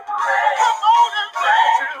 praise Him. Come on and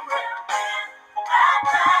praise Him.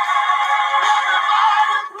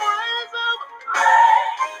 Everybody praise Him.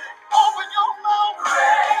 Open your mouth.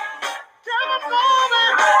 Give Him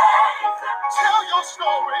glory. Tell your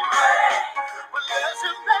story. Bless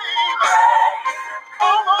His name.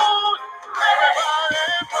 Come on, everybody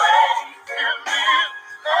praise Him.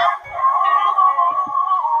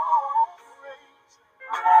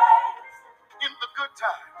 In the good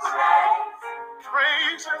times,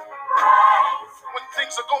 praise Him. When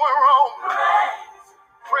things are going wrong,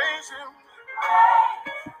 praise Him.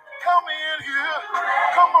 Come in here,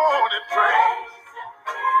 come on and praise.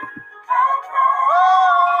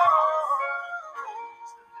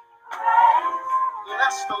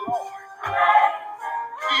 Bless the Lord.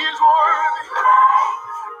 He is worthy.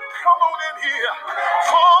 Come on in here.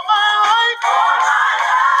 For my life,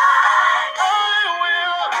 I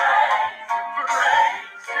will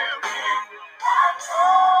praise Him.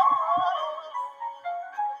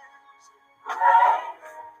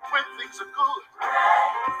 When things are good,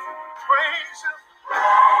 praise Him.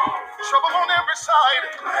 Trouble on every side.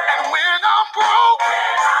 And when I'm broke,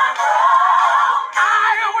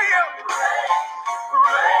 I will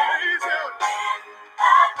praise Him.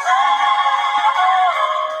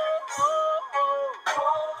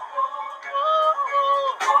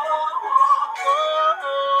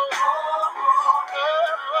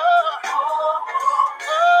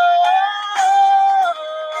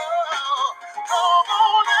 Come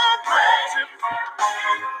on and praise Him.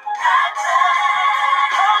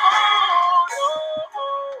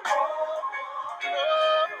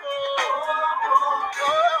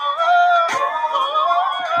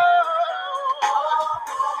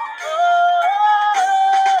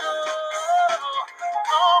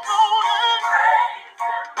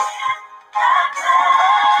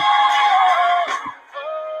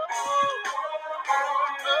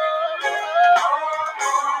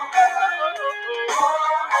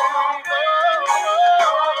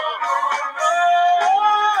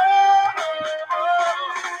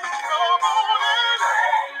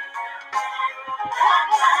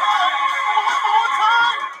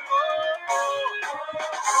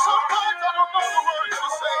 Sometimes I don't know the words to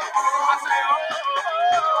say. I say,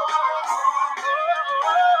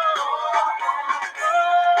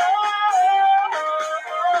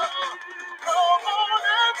 come on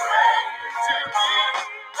and praise Him.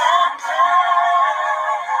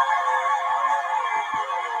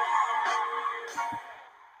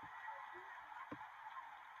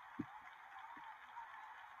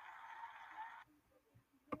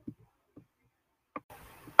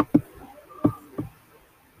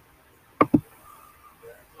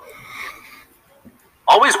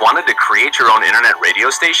 Always wanted to create your own internet radio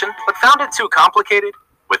station, but found it too complicated?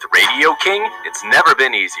 With Radio King, it's never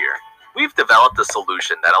been easier. We've developed a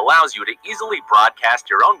solution that allows you to easily broadcast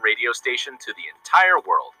your own radio station to the entire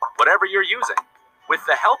world, whatever you're using. With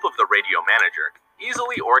the help of the radio manager,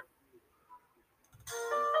 easily or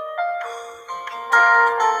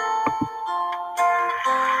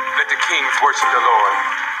Let the kings worship the Lord.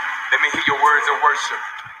 Let me hear your words of worship.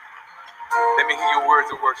 Let me hear your words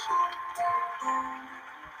of worship.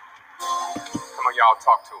 Come on, y'all,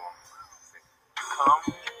 talk to him.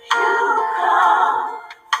 Come. You come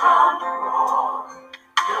from the Lord.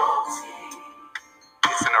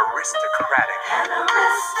 aristocratic.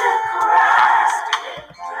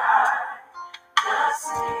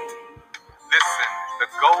 Listen, the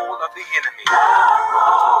goal of the enemy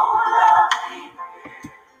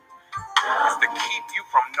is to keep you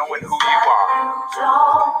from knowing who you are.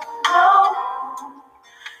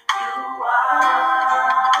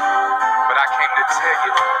 But I came to tell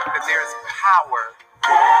you that there is power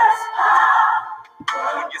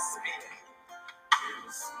when you speak.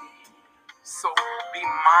 So be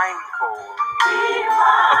mindful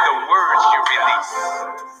of the words you release.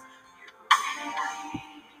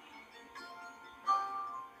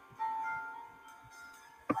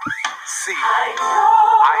 See,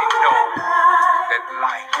 I know that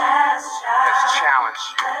life has challenged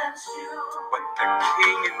you, but the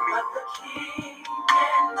king in me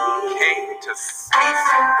came to speak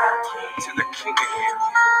to the king in you.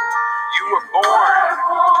 You were born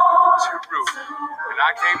to rule, and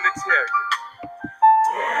I came to tell you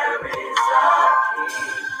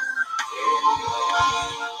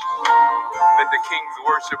let the kings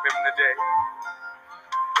worship him today.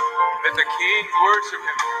 Let the kings worship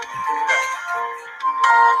him.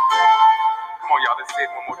 Come on, y'all, let's say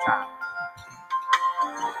it one more time.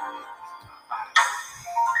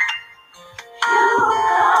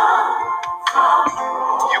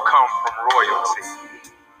 You come from royalty.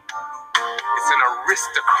 It's an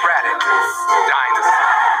aristocratic dynasty.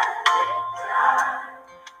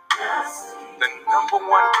 The number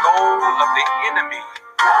one goal of the enemy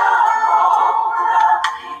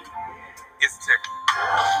is to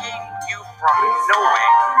keep you from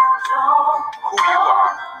knowing who you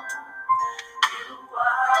are.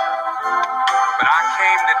 But I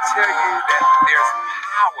came to tell you that there's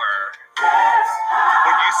power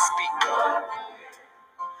when you speak.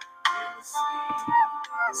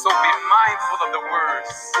 So be mindful of the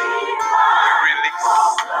words you release.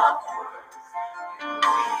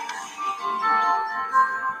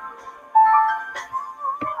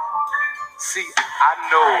 See, I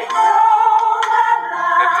know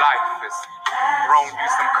that life has thrown you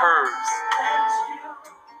some curves,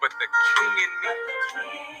 but the king in me,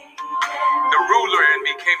 the ruler in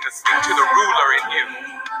me, came to speak to the ruler in you.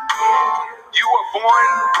 You were born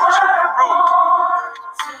to rule,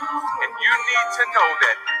 and you need to know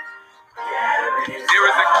that there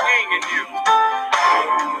is a king in you.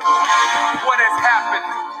 What has happened?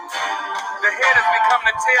 The head has become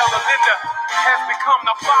the tail, the lender has become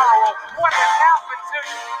the borrower. What has happened to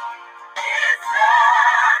you?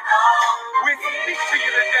 We speak to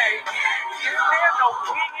you today. Is there no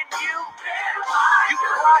king in you? You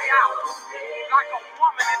cry out like a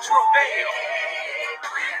woman in travail.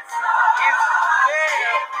 Is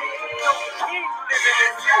there no king living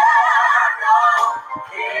in you?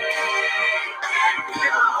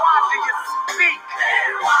 Then why do you speak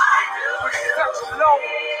with such low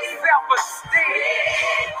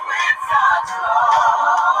self-esteem?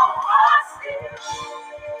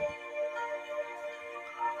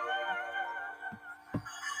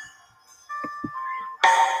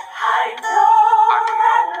 I know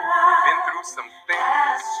I've been through some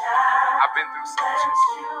things. I've been through some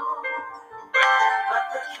but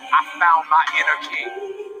I found my inner king.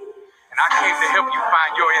 And I came to help you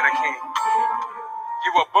find your inner king.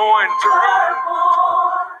 You were born to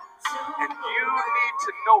rule. And you need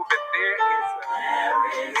to know that there is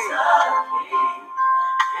a king.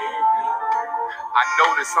 I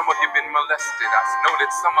know that some of you have been molested. I know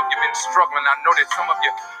that some of you have been struggling. I know that some of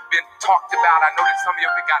you have been talked about. I know that some of you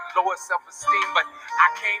have got lower self-esteem. But I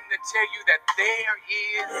came to tell you that there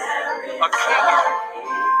is a king.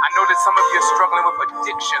 I know that some of you are struggling with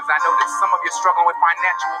addictions. I know that some of you are struggling with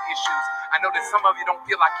financial issues. I know that some of you don't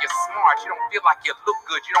feel like you're smart. You don't feel like you look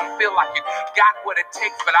good. You don't feel like you got what it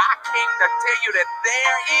takes. But I came to tell you that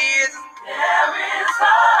there's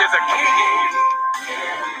a king in you.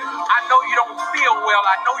 I know you don't feel well.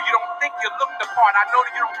 I know you don't think you look the part. I know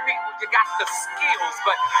that you don't think you got the skills.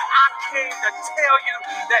 But I came to tell you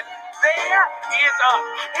that there is a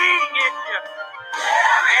king in you.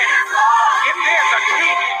 And if there's a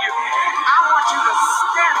king in you, I want you to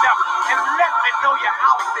stand up and let me know you're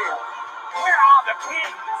out there. Where are the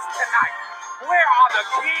kings tonight? Where are the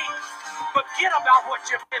kings? Forget about what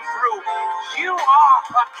you've been through. You are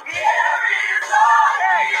a king.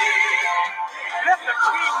 Hey, let the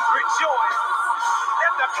kings rejoice.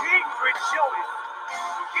 Let the kings rejoice.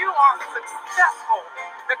 You are successful.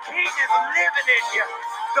 The king is living in you.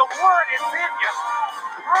 The word is in you.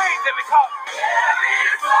 Praise him because there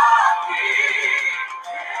is a king.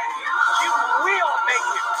 You will make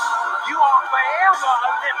it. You are forever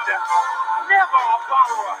a lender, never a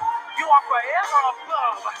borrower. You are forever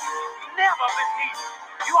above, never beneath.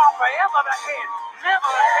 You are forever the head, never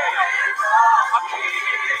the tail. A king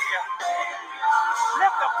is in you.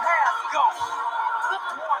 Let the past go. Look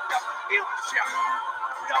toward the future.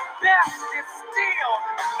 The best is still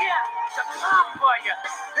yet to come for you.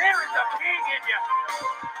 There is a king in you.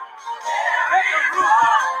 Let the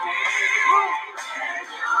ruler rule.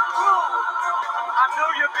 I know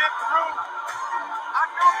you've been through. I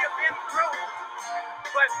know you've been through.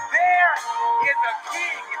 But there is a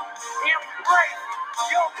king. Embrace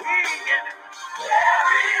your king in it.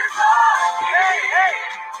 Hey, hey.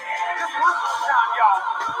 Just one more time, y'all.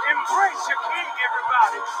 Embrace your king,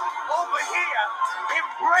 everybody. Over here,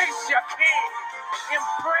 embrace your king.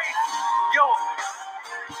 Embrace your.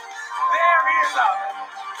 There is a.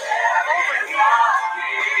 Over here,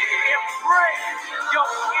 embrace your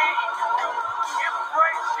king.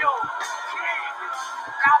 Embrace your king.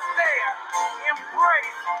 Out there,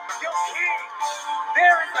 embrace your king.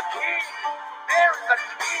 There is a king. There is a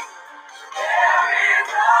king. There is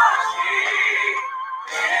a king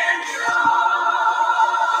in you.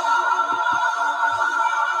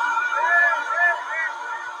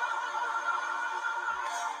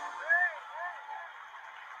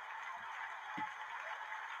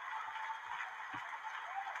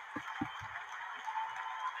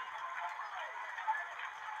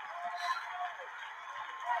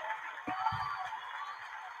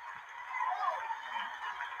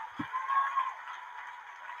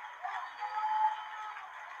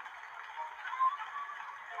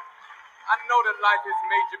 I know that life has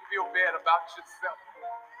made you feel bad about yourself.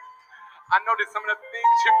 I know that some of the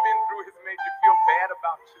things you've been through has made you feel bad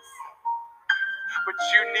about yourself. But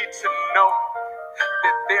you need to know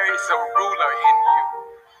that there is a ruler in you.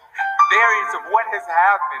 There is what has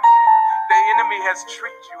happened. The enemy has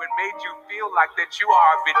tricked you and made you feel like that you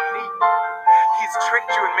are beneath. He's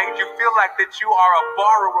tricked you and made you feel like that you are a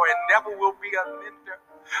borrower and never will be a lender.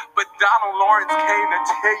 But Donald Lawrence came to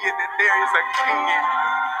tell you that there is a king in you.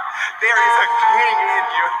 There is a king in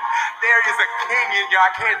you. There is a king in you.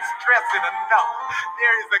 I can't stress it enough.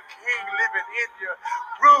 There is a king living in you.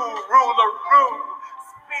 Rule, ruler, rule.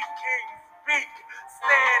 Speak, king, speak.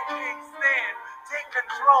 Stand, king, stand. Take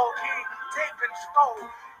control, king. Take control.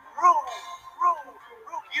 Rule, rule,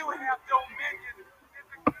 rule. You have dominion.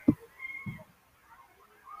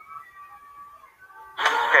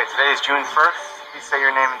 Okay, today is June 1st. Please say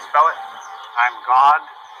your name and spell it. I'm God,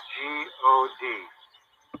 G-O-D.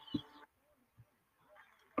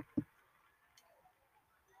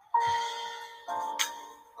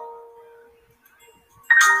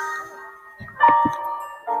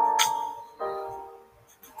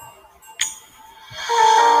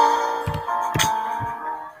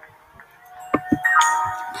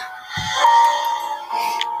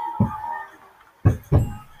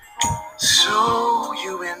 So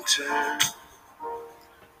you enter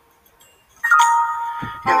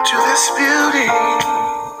into this building.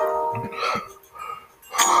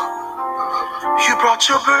 You brought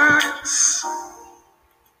your burdens,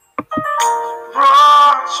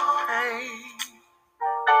 brought your pain.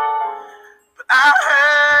 But I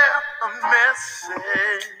have a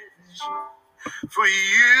message for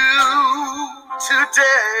you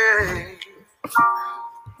today.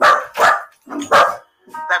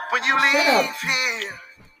 That when you leave here,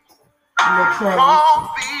 you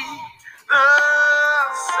won't be the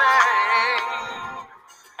same.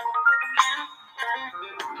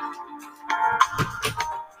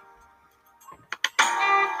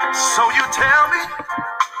 So you tell me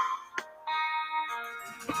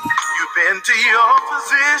you've been to your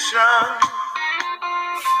position.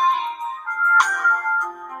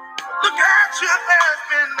 Look at you, there's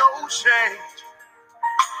been no change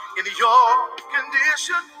in your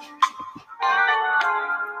condition.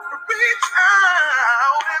 Reach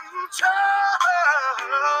out and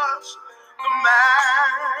touch the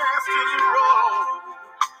master's robe.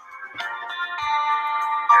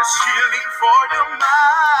 There's healing for your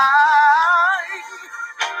mind,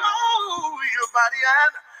 oh, your body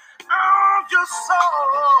and your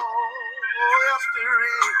soul. Yes, there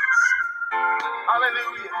is.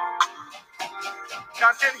 Hallelujah.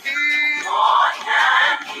 God can heal. God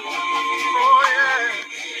can heal. Oh, yeah.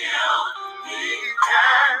 He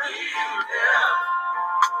can heal.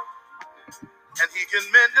 And he can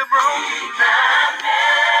mend the broken. He can mend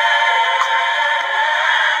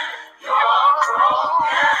your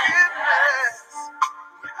brokenness.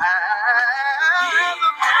 As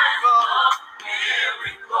a miracle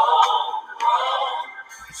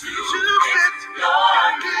to fit your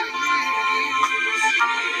needs.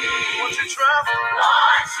 Won't you trust?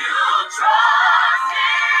 Won't you trust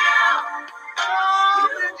him? Oh,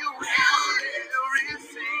 then you will.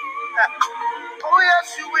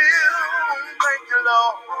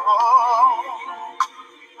 Lord.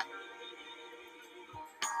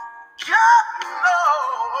 God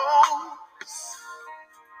knows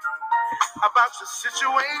about your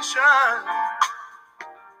situation.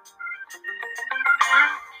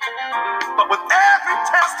 But with every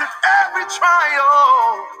test and every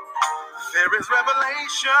trial, there is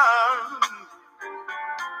revelation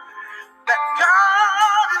that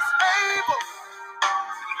God is able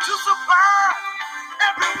to supply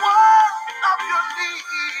every one of your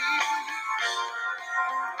needs.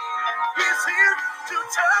 He's here to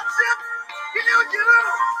touch you, heal you.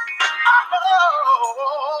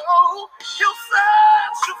 Oh, he'll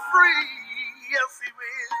set you free. Yes, he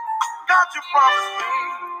will. God, you promised me,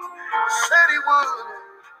 said he would.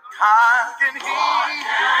 I can heal.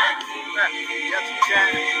 Yes, you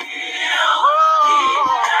can.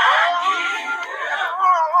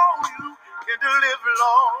 You can deliver,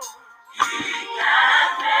 Lord.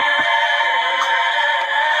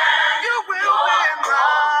 You will win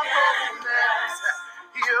my brokenness.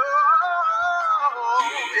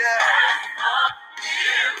 Yeah.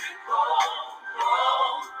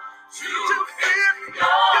 To fit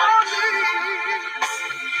your needs.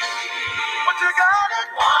 But you got it.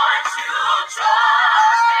 Once you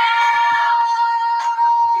trust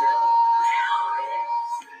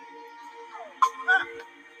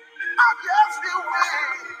yes, you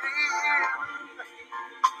will.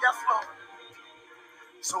 Yes, Lord.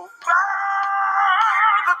 So by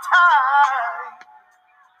the time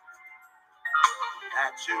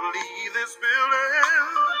that you leave this building,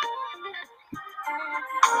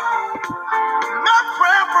 my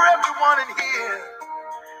prayer for everyone in here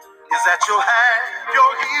is that you'll have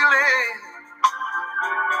your healing.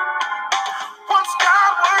 Once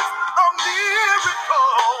God works a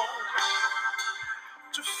miracle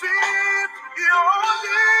to fit your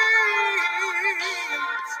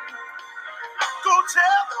needs, go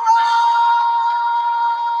tell the world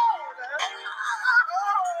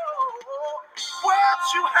what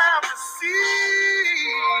you have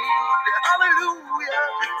received. Hallelujah.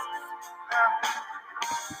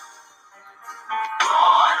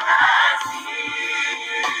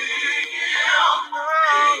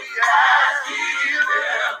 Oh,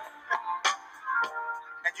 yeah.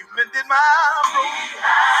 And you mended my broken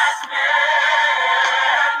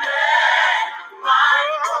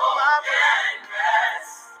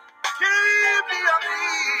Give me a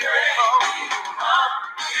miracle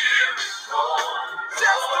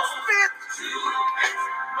just to fit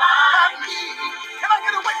my need. Can I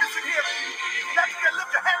get a witness in here? That you can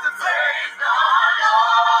lift your hands and say,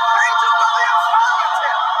 thank you for the infirmity.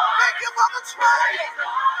 Thank you for the trial.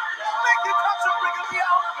 Thank you because you're bringing me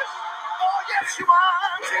out of it. Oh, yes, you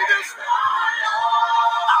are, Jesus.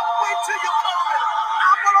 I'll wait till you're coming.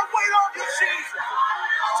 I'm going to wait on you, Jesus.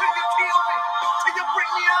 Till you heal me. Till you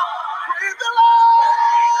bring me out. Praise the Lord.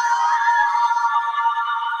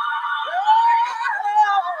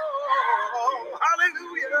 Oh,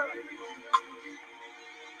 hallelujah.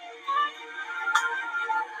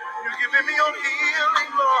 You're giving me your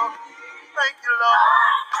healing, Lord. Thank you, Lord.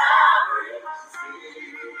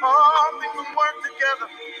 All things will work together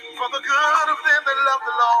for the good of them that love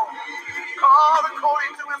the Lord. Called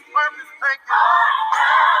according to his purpose. Thank you, Lord.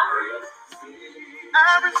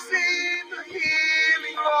 I receive the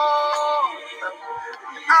healing, Lord.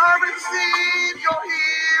 I receive your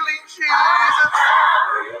healing, Jesus.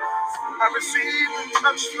 I receive the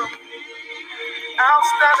touch from you. I'll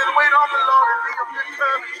stand and wait on the Lord and be of good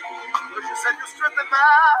courage. Because you said you strengthen my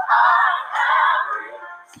heart.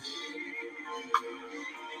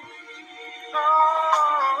 Oh,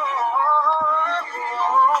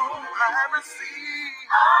 I receive.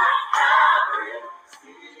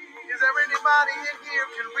 Is there anybody in here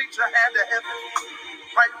can reach a hand to heaven?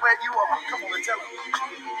 Right where you are. Come on and tell them.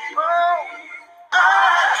 Oh, I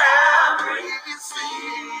have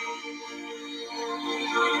received.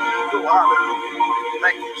 Oh, hallelujah.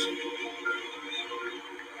 Thank you, Jesus.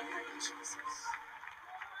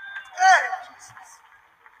 Hey, Jesus.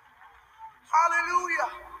 Hallelujah.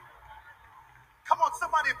 Come on,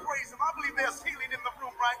 somebody praise him. I believe there's healing in the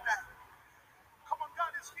room right now. Come on,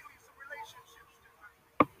 God is healing some relationships tonight.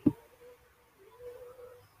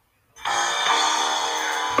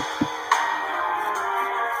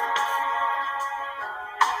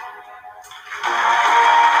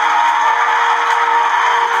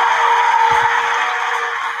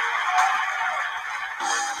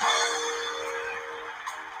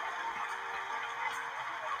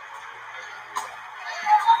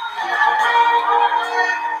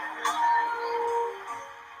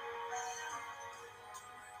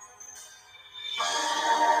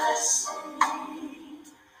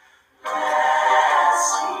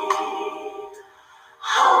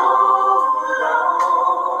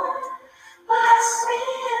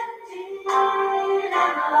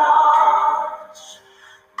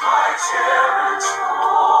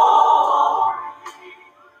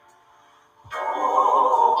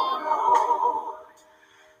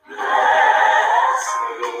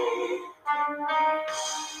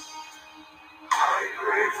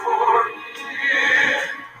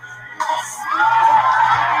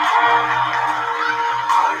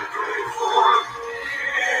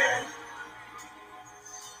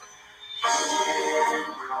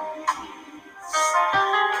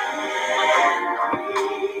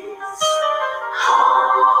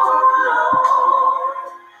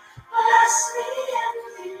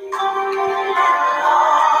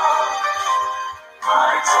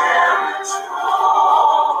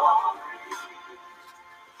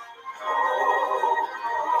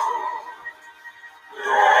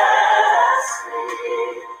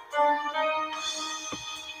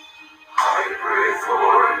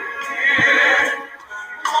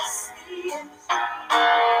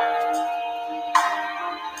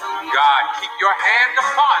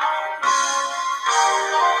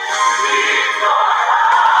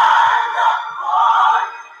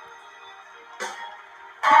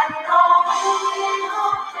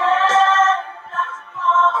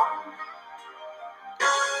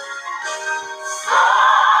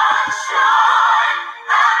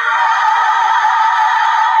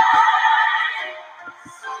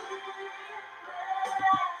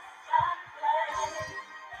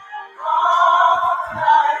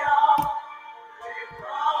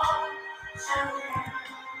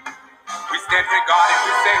 We stand here, God, and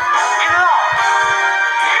we say, enlarge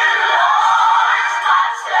my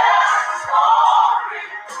territory.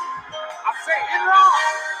 I say,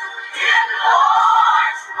 enlarge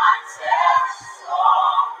my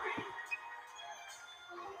territory.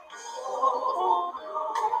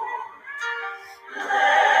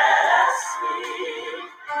 Bless me.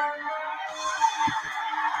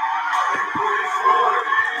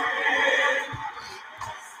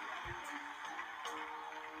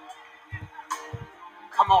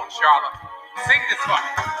 Come on, Charlotte. Sing this one.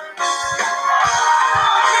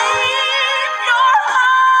 Keep your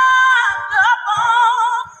hand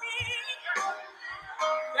upon me,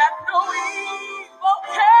 that no evil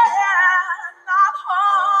cannot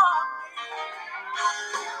harm me.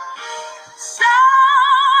 Sunshine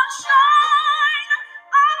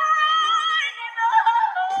and rain,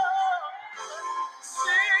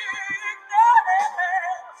 sickness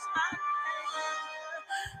and pain.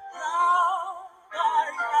 Now I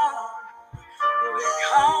will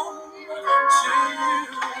come to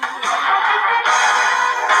you.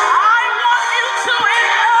 I want you to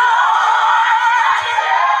enlarge.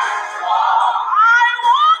 I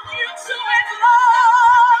want you to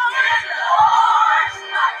enlarge.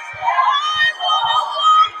 I want to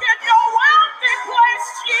walk in your wealthy place,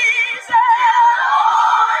 Jesus.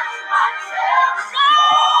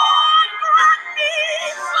 God, grant me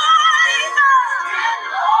favor.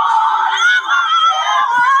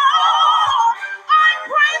 I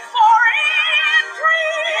pray for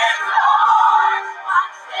increase.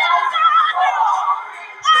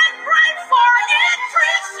 I pray for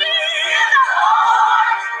increase, Jesus.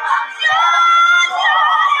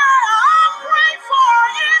 I pray for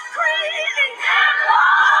increase.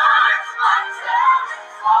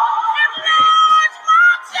 Enlarge my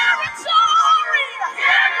territory.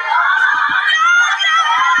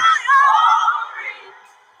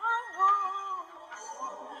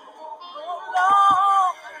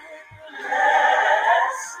 Lord,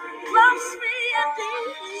 bless me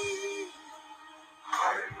indeed.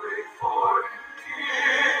 I pray for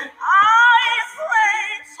increase.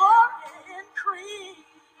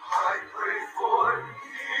 I pray for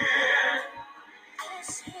increase.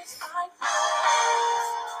 This is my prayer.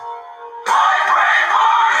 I pray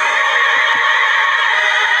for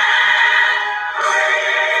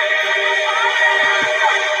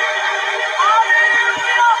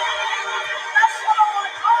hallelujah. That's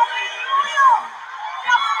Lord. Hallelujah.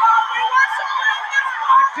 Yes, Lord, we worship you in this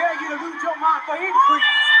one. I dare you to lose your mind for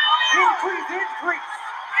increase. Increase, increase.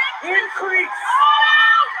 Increase.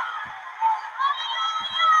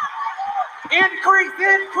 Increase,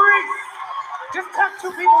 increase. Just touch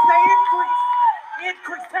two people, say increase.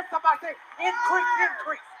 Increase. Tell somebody, say increase,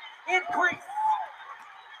 increase. Increase.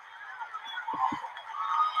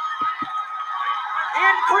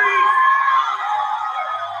 Increase.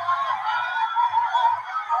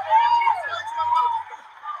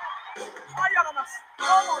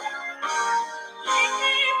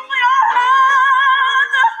 Keep your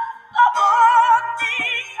hand upon me,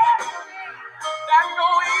 that no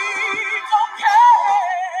evil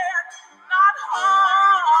cannot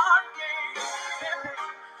harm me.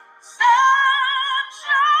 Sunshine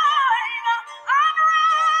and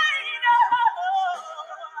rain,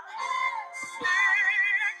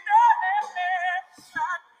 sickness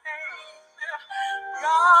and pain.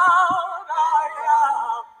 God, I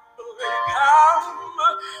humbly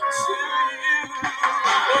come to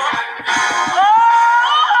you.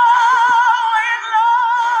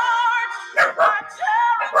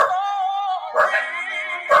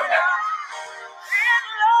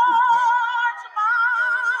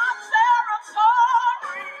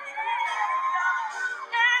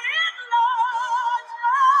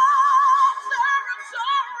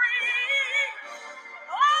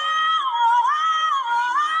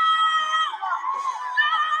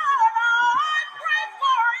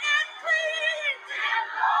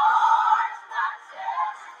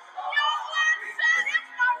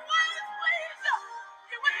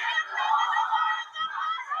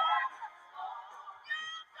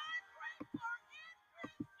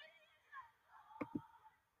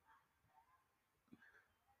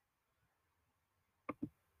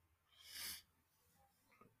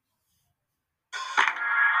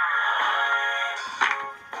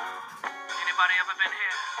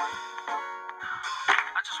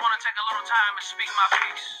 take a little time and speak my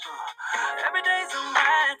piece. Every day's a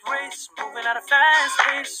rat race, moving at a fast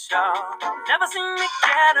pace, y'all. Never seem to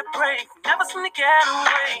get a break, never seem to get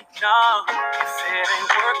away, no. If it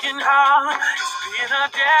ain't working hard, it's being a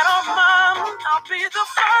dad or mom. I'll be the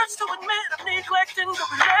first to admit I'm neglecting the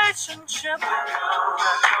relationship. I'm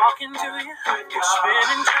not talking to you,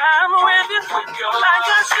 spending time with you like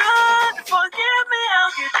I should. Forgive me,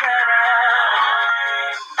 I'll get better.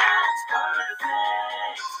 It's perfect,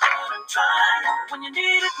 but I'm trying. When you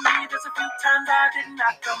needed me, there's a few times I did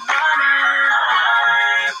not come running.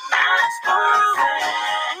 It's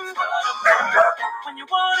perfect, but I'm perfect. When you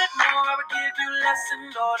wanted more, I would give you less,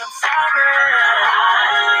 and Lord, I'm sorry.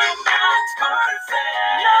 It's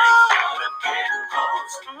perfect, but I'm getting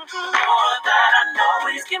close. More that I know,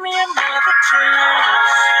 please give me another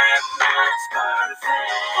chance. It's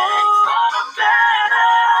perfect, but I'm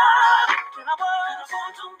better than I was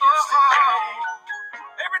yesterday.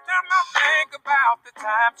 Every time I think about the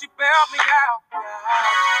times you bailed me out,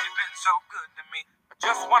 you've been so good to me. I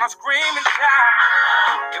just wanna scream and shout.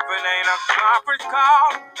 If it ain't a conference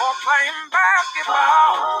call or playing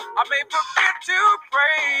basketball, I may forget to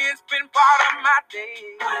pray. It's been part of my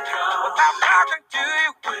day. Without talking to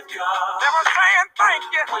you, never saying thank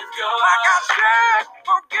you. Like I said,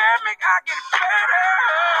 forgive me, I get better.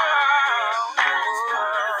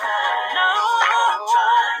 No,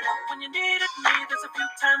 when you needed me, there's a few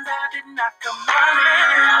times I did not come running.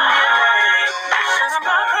 Said I'm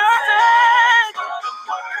not perfect, but I'm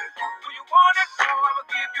working. Do you want it more? I will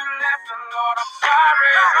give you less, and Lord, I'm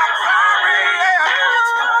sorry. I'm sorry.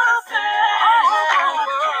 It's perfect.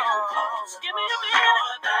 Give me a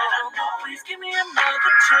minute. Please give me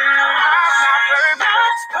another chance. I'm not perfect.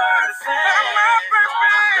 That's perfect. I'm not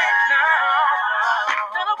perfect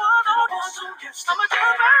now. Then I was I'm a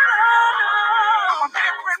different man. I'm a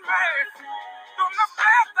different man. Doing the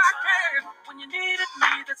best I can. When you needed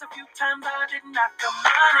me, there's a few times I did not come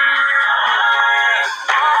running.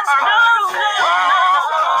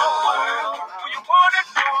 When you wanted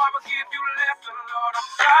more, I will give you less, and Lord, I'm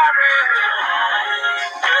sorry.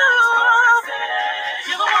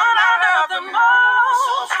 You're the one I love the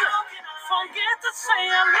most. Forget to say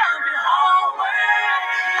I love you always.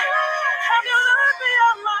 Have you looked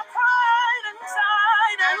beyond my pride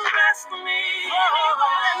inside and blessed me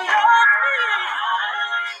and loved me?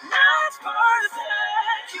 That's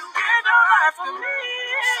perfect. You gave your life for me.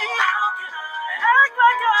 Act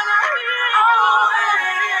like I don't need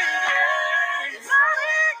always.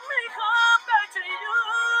 Make me come back to you.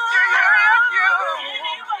 Forgive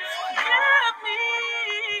me.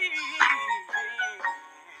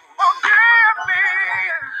 Forgive me.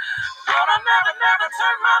 But I never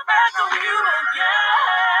turn my back on you again.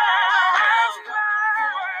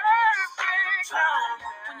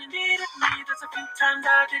 When you needed me, there's a few times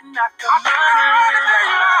I did not come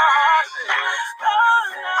running.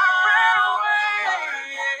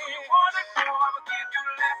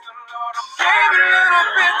 Gave you a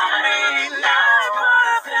little bit to me.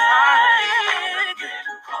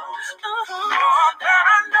 Lord, that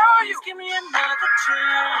I know you. Give me another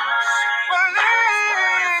chance.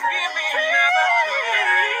 Please give me another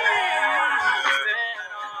chance.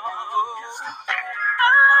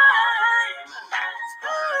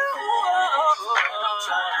 I'm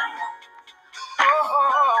trying.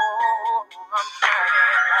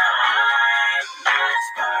 It's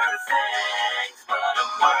perfect, but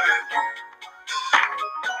I'm working.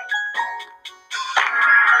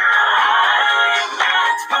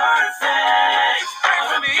 It's perfect, but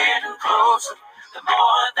I'm getting closer. The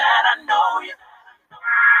more that I know you.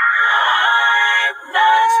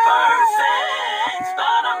 It's perfect,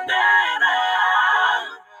 but I'm better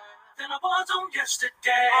than I was on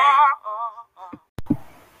yesterday.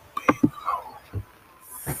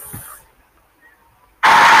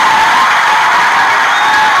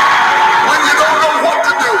 When you don't know what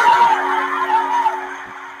to do,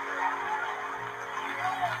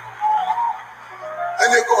 and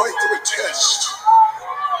you're going through a test,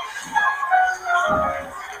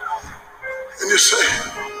 and you say,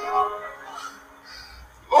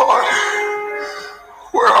 Lord,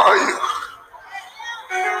 where are you?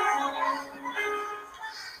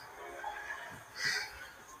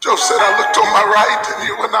 Job said, I looked on my right and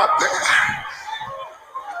you were not there.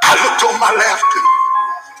 I looked on my left and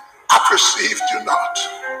I perceived you not.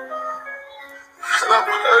 And I'm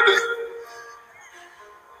hurting.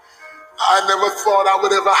 I never thought I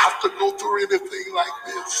would ever have to go through anything like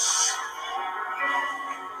this.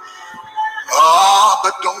 Oh,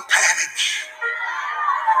 but don't panic.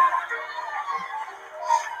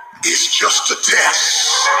 It's just a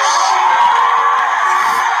test.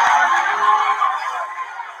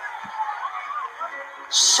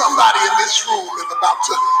 Somebody in this room is about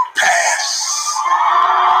to pass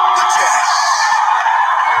the test.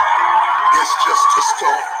 It's just a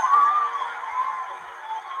storm.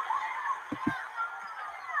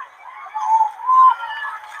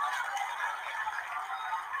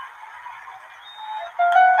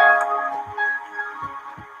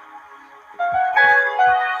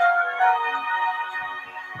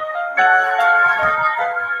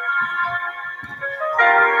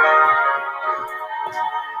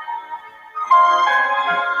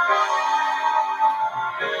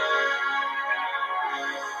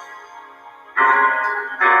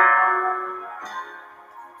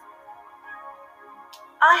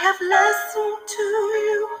 I have listened to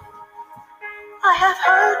you. I have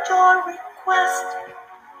heard your request.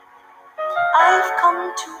 I've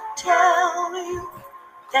come to tell you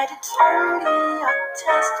that it's only a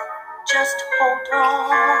test. Just hold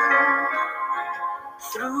on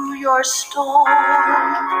through your storm.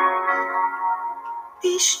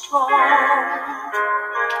 Be strong.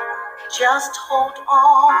 Just hold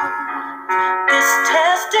on. This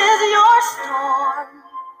test is your storm,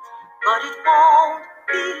 but it won't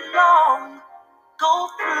be long. Go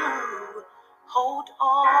through. Hold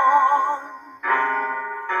on.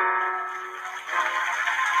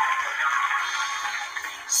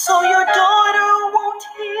 So your daughter won't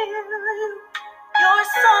hear you. Your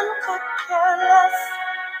son could care less.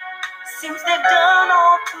 Seems they've done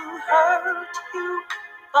all to hurt you,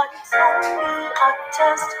 but it's only a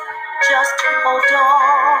test. Just hold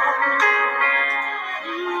on.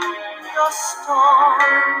 Your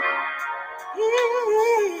storm. Be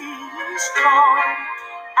strong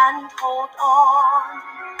and hold on.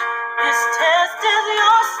 This test is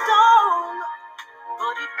your storm,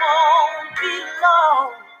 but it won't be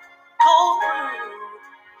long. Go through,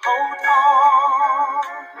 hold on.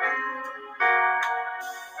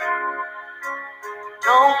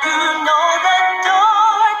 Don't you know that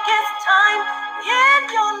darkest time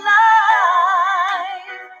in your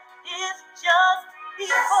life is just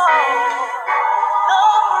before the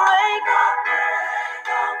break?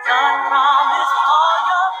 God promised all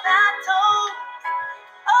your battles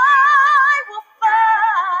I will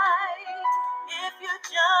fight if you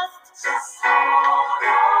just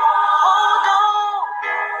hold on,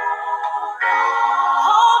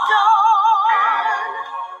 hold on,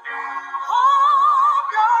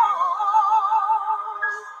 hold on.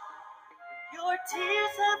 Your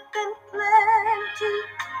tears have been plenty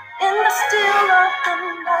in the still of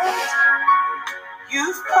the night.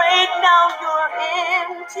 You've prayed, now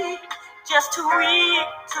you're empty, just too weak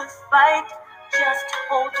to fight. Just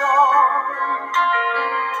hold on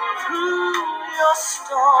through your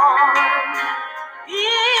storm. Be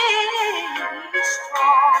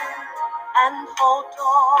strong and hold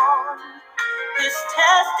on. This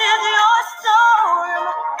test is your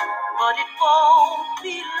storm, but it won't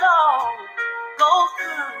be long. Go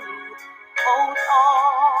through, hold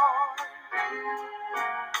on.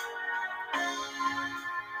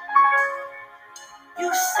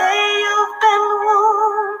 You say you've been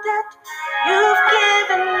wounded, you've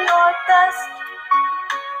given your best,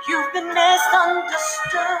 you've been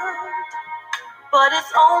misunderstood, but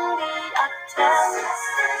it's only a test.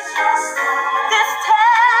 This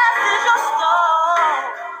test is your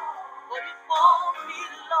storm, but it won't be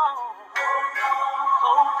long.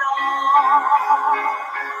 Hold on.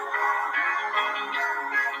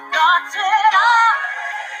 God said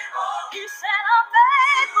He said I'm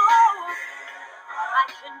able. I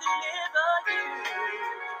can deliver you.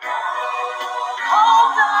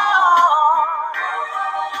 Hold on.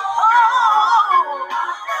 Hold on.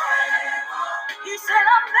 He said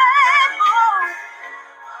I'm able.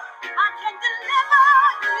 I can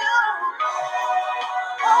deliver you.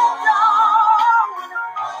 Hold on.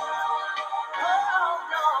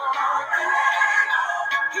 Hold on.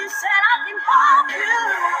 He said I can help you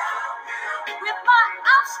with my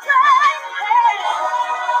outstretched hand.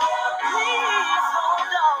 Please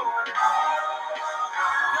hold on.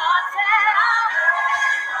 God said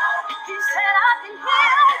He said I can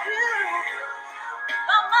heal you.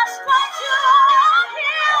 By my stripes you are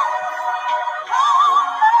healed.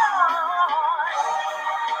 Hold on.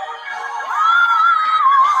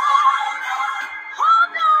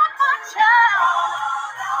 Hold on, my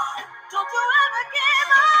child. Don't you ever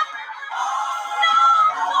give up. No,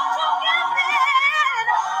 don't you give in.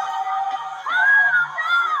 Hold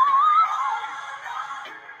on.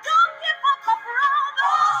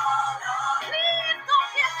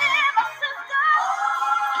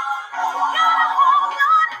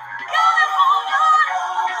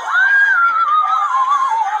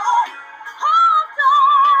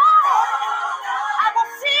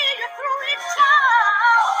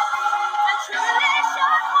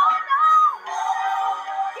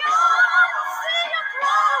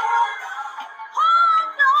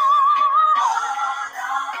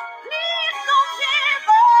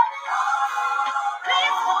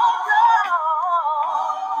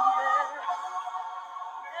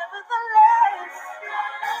 Nevertheless,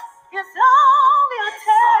 it's only a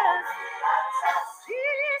test.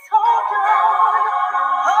 Please hold on,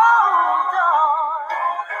 hold on,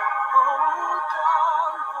 hold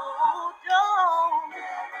on, hold on.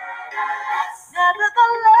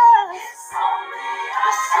 Nevertheless,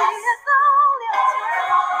 you see it's only a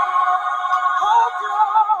test. Hold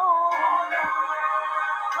on,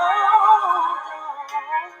 hold on.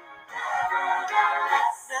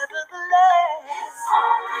 Nevertheless,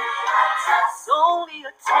 it's only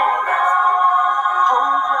a test.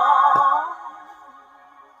 Hold on.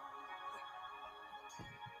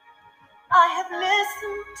 I have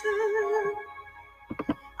listened to,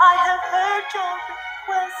 I have heard your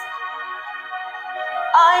request.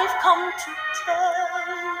 I've come to tell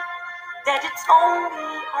you that it's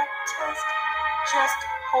only a test. Just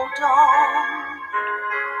hold on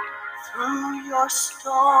through your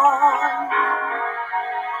storm.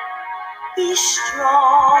 Be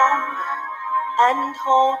strong and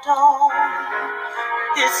hold on.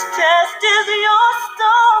 This test is your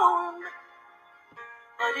stone,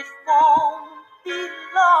 but it won't be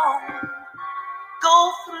long.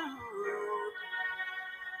 Go through,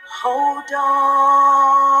 hold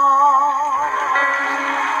on.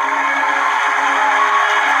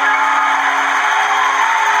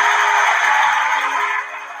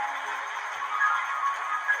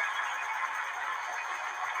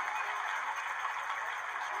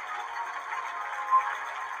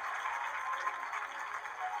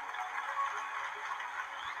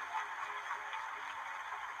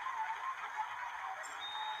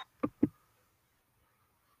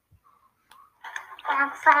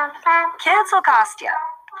 Kids will cost you.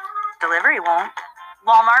 Delivery won't.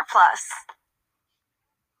 Walmart Plus.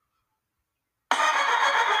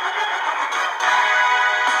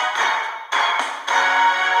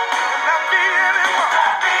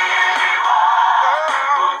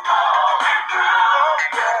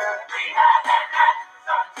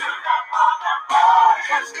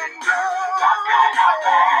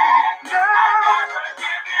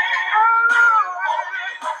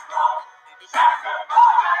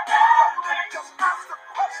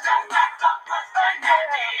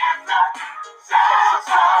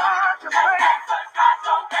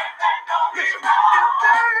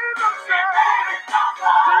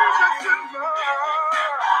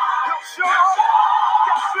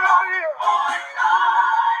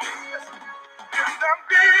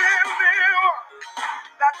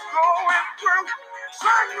 That's going through.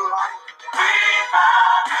 Sing you like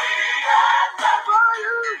for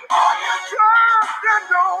you. Trust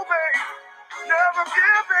and obey. Never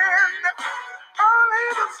give in. Only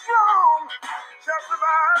the strong shall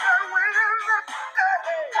survive and win.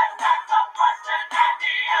 Hey. That's the question and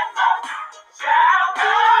the answer shall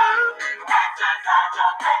be. Exercise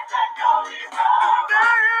your faith and go before.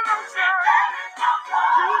 There is no sign.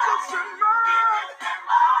 Jesus in mind.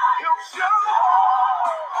 He'll show.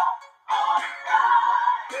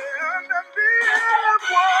 And the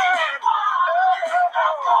big one.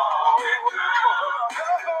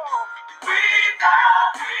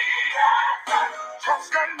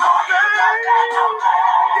 Trust and obey.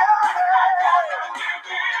 Yeah.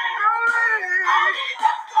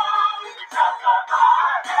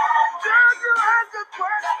 Just you ask the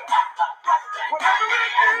question. Whatever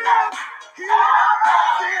it is, he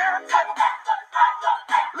has the answer.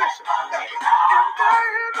 Listen, if there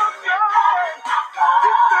is no sign,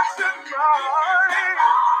 keep this in mind.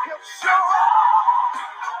 He'll show up.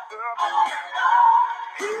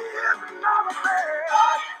 He is not a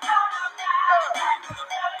man.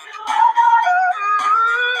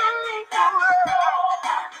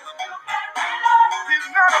 He's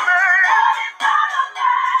not a man.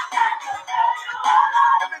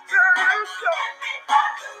 Let me tell you so.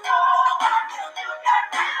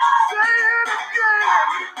 Say it again.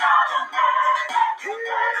 He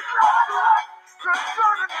is not right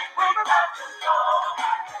concerning his brother.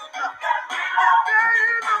 If there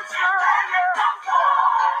is no sign,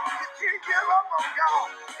 you can't give up on God.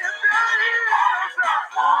 If there is no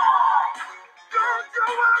sign, don't you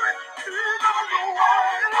worry, he's on the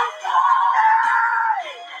way. Hey!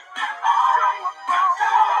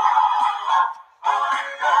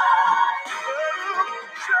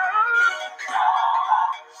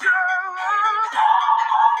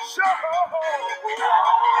 Show up on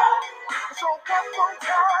so one more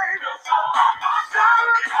time.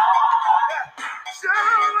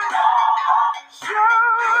 Show.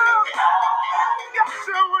 Yes,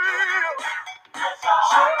 I will.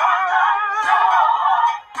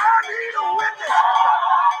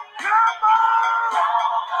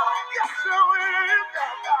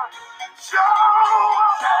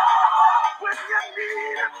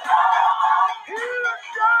 He'll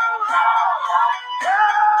show up.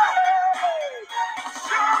 Hey,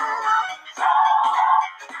 show up.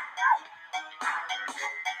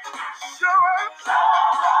 Show up.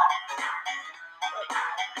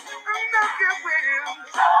 And make it will.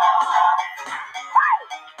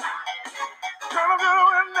 Turn a little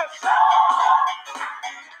witness.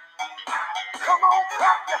 Come on,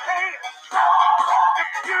 clap your hands.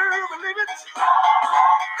 If you believe it,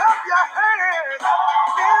 clap your hands.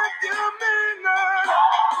 If you mean it,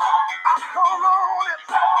 I call on it.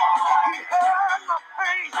 He heard my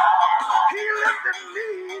pain. He lifted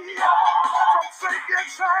me from sinking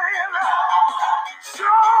sand.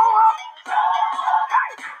 Show up.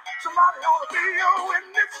 Hey, somebody ought to be a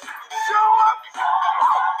witness. Show up.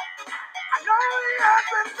 I know he has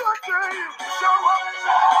been good to you. Show up.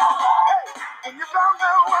 Hey, when you found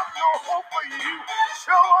there was no hope for you,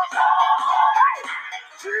 show up. Hey,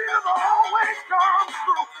 Jesus always comes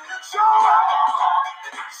through. Show up.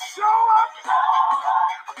 Show up.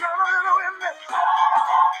 I got a little in this.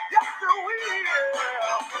 Yes, the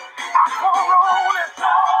will. I call on it.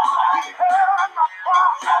 He heard my cry.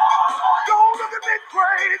 Don't look at me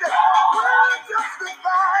crazy. We'll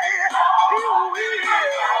justify it. He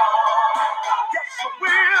will. Yes, I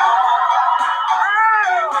will.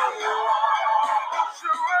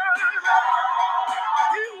 Sure will.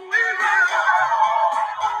 He will.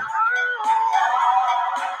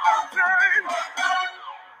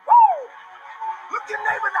 Woo! Look your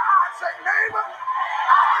neighbor in the eye and say, neighbor,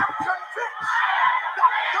 I am convinced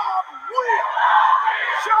that God will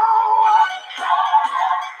show up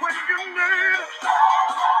when you need it,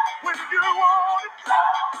 when you want it,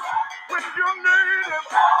 when you need it,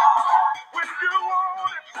 when you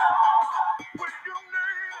want it, when you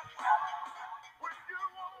need it, when you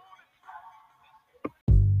want it.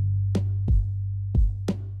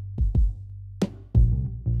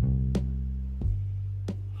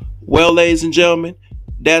 Well, ladies and gentlemen,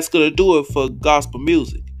 that's going to do it for gospel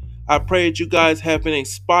music. I pray that you guys have been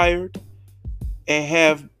inspired and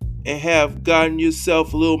have gotten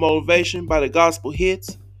yourself a little motivation by the gospel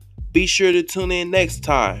hits. Be sure to tune in next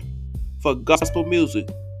time for gospel music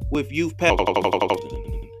with Youth Pastor.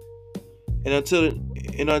 And until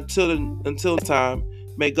time,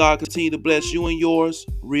 may God continue to bless you and yours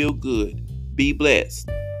real good. Be blessed.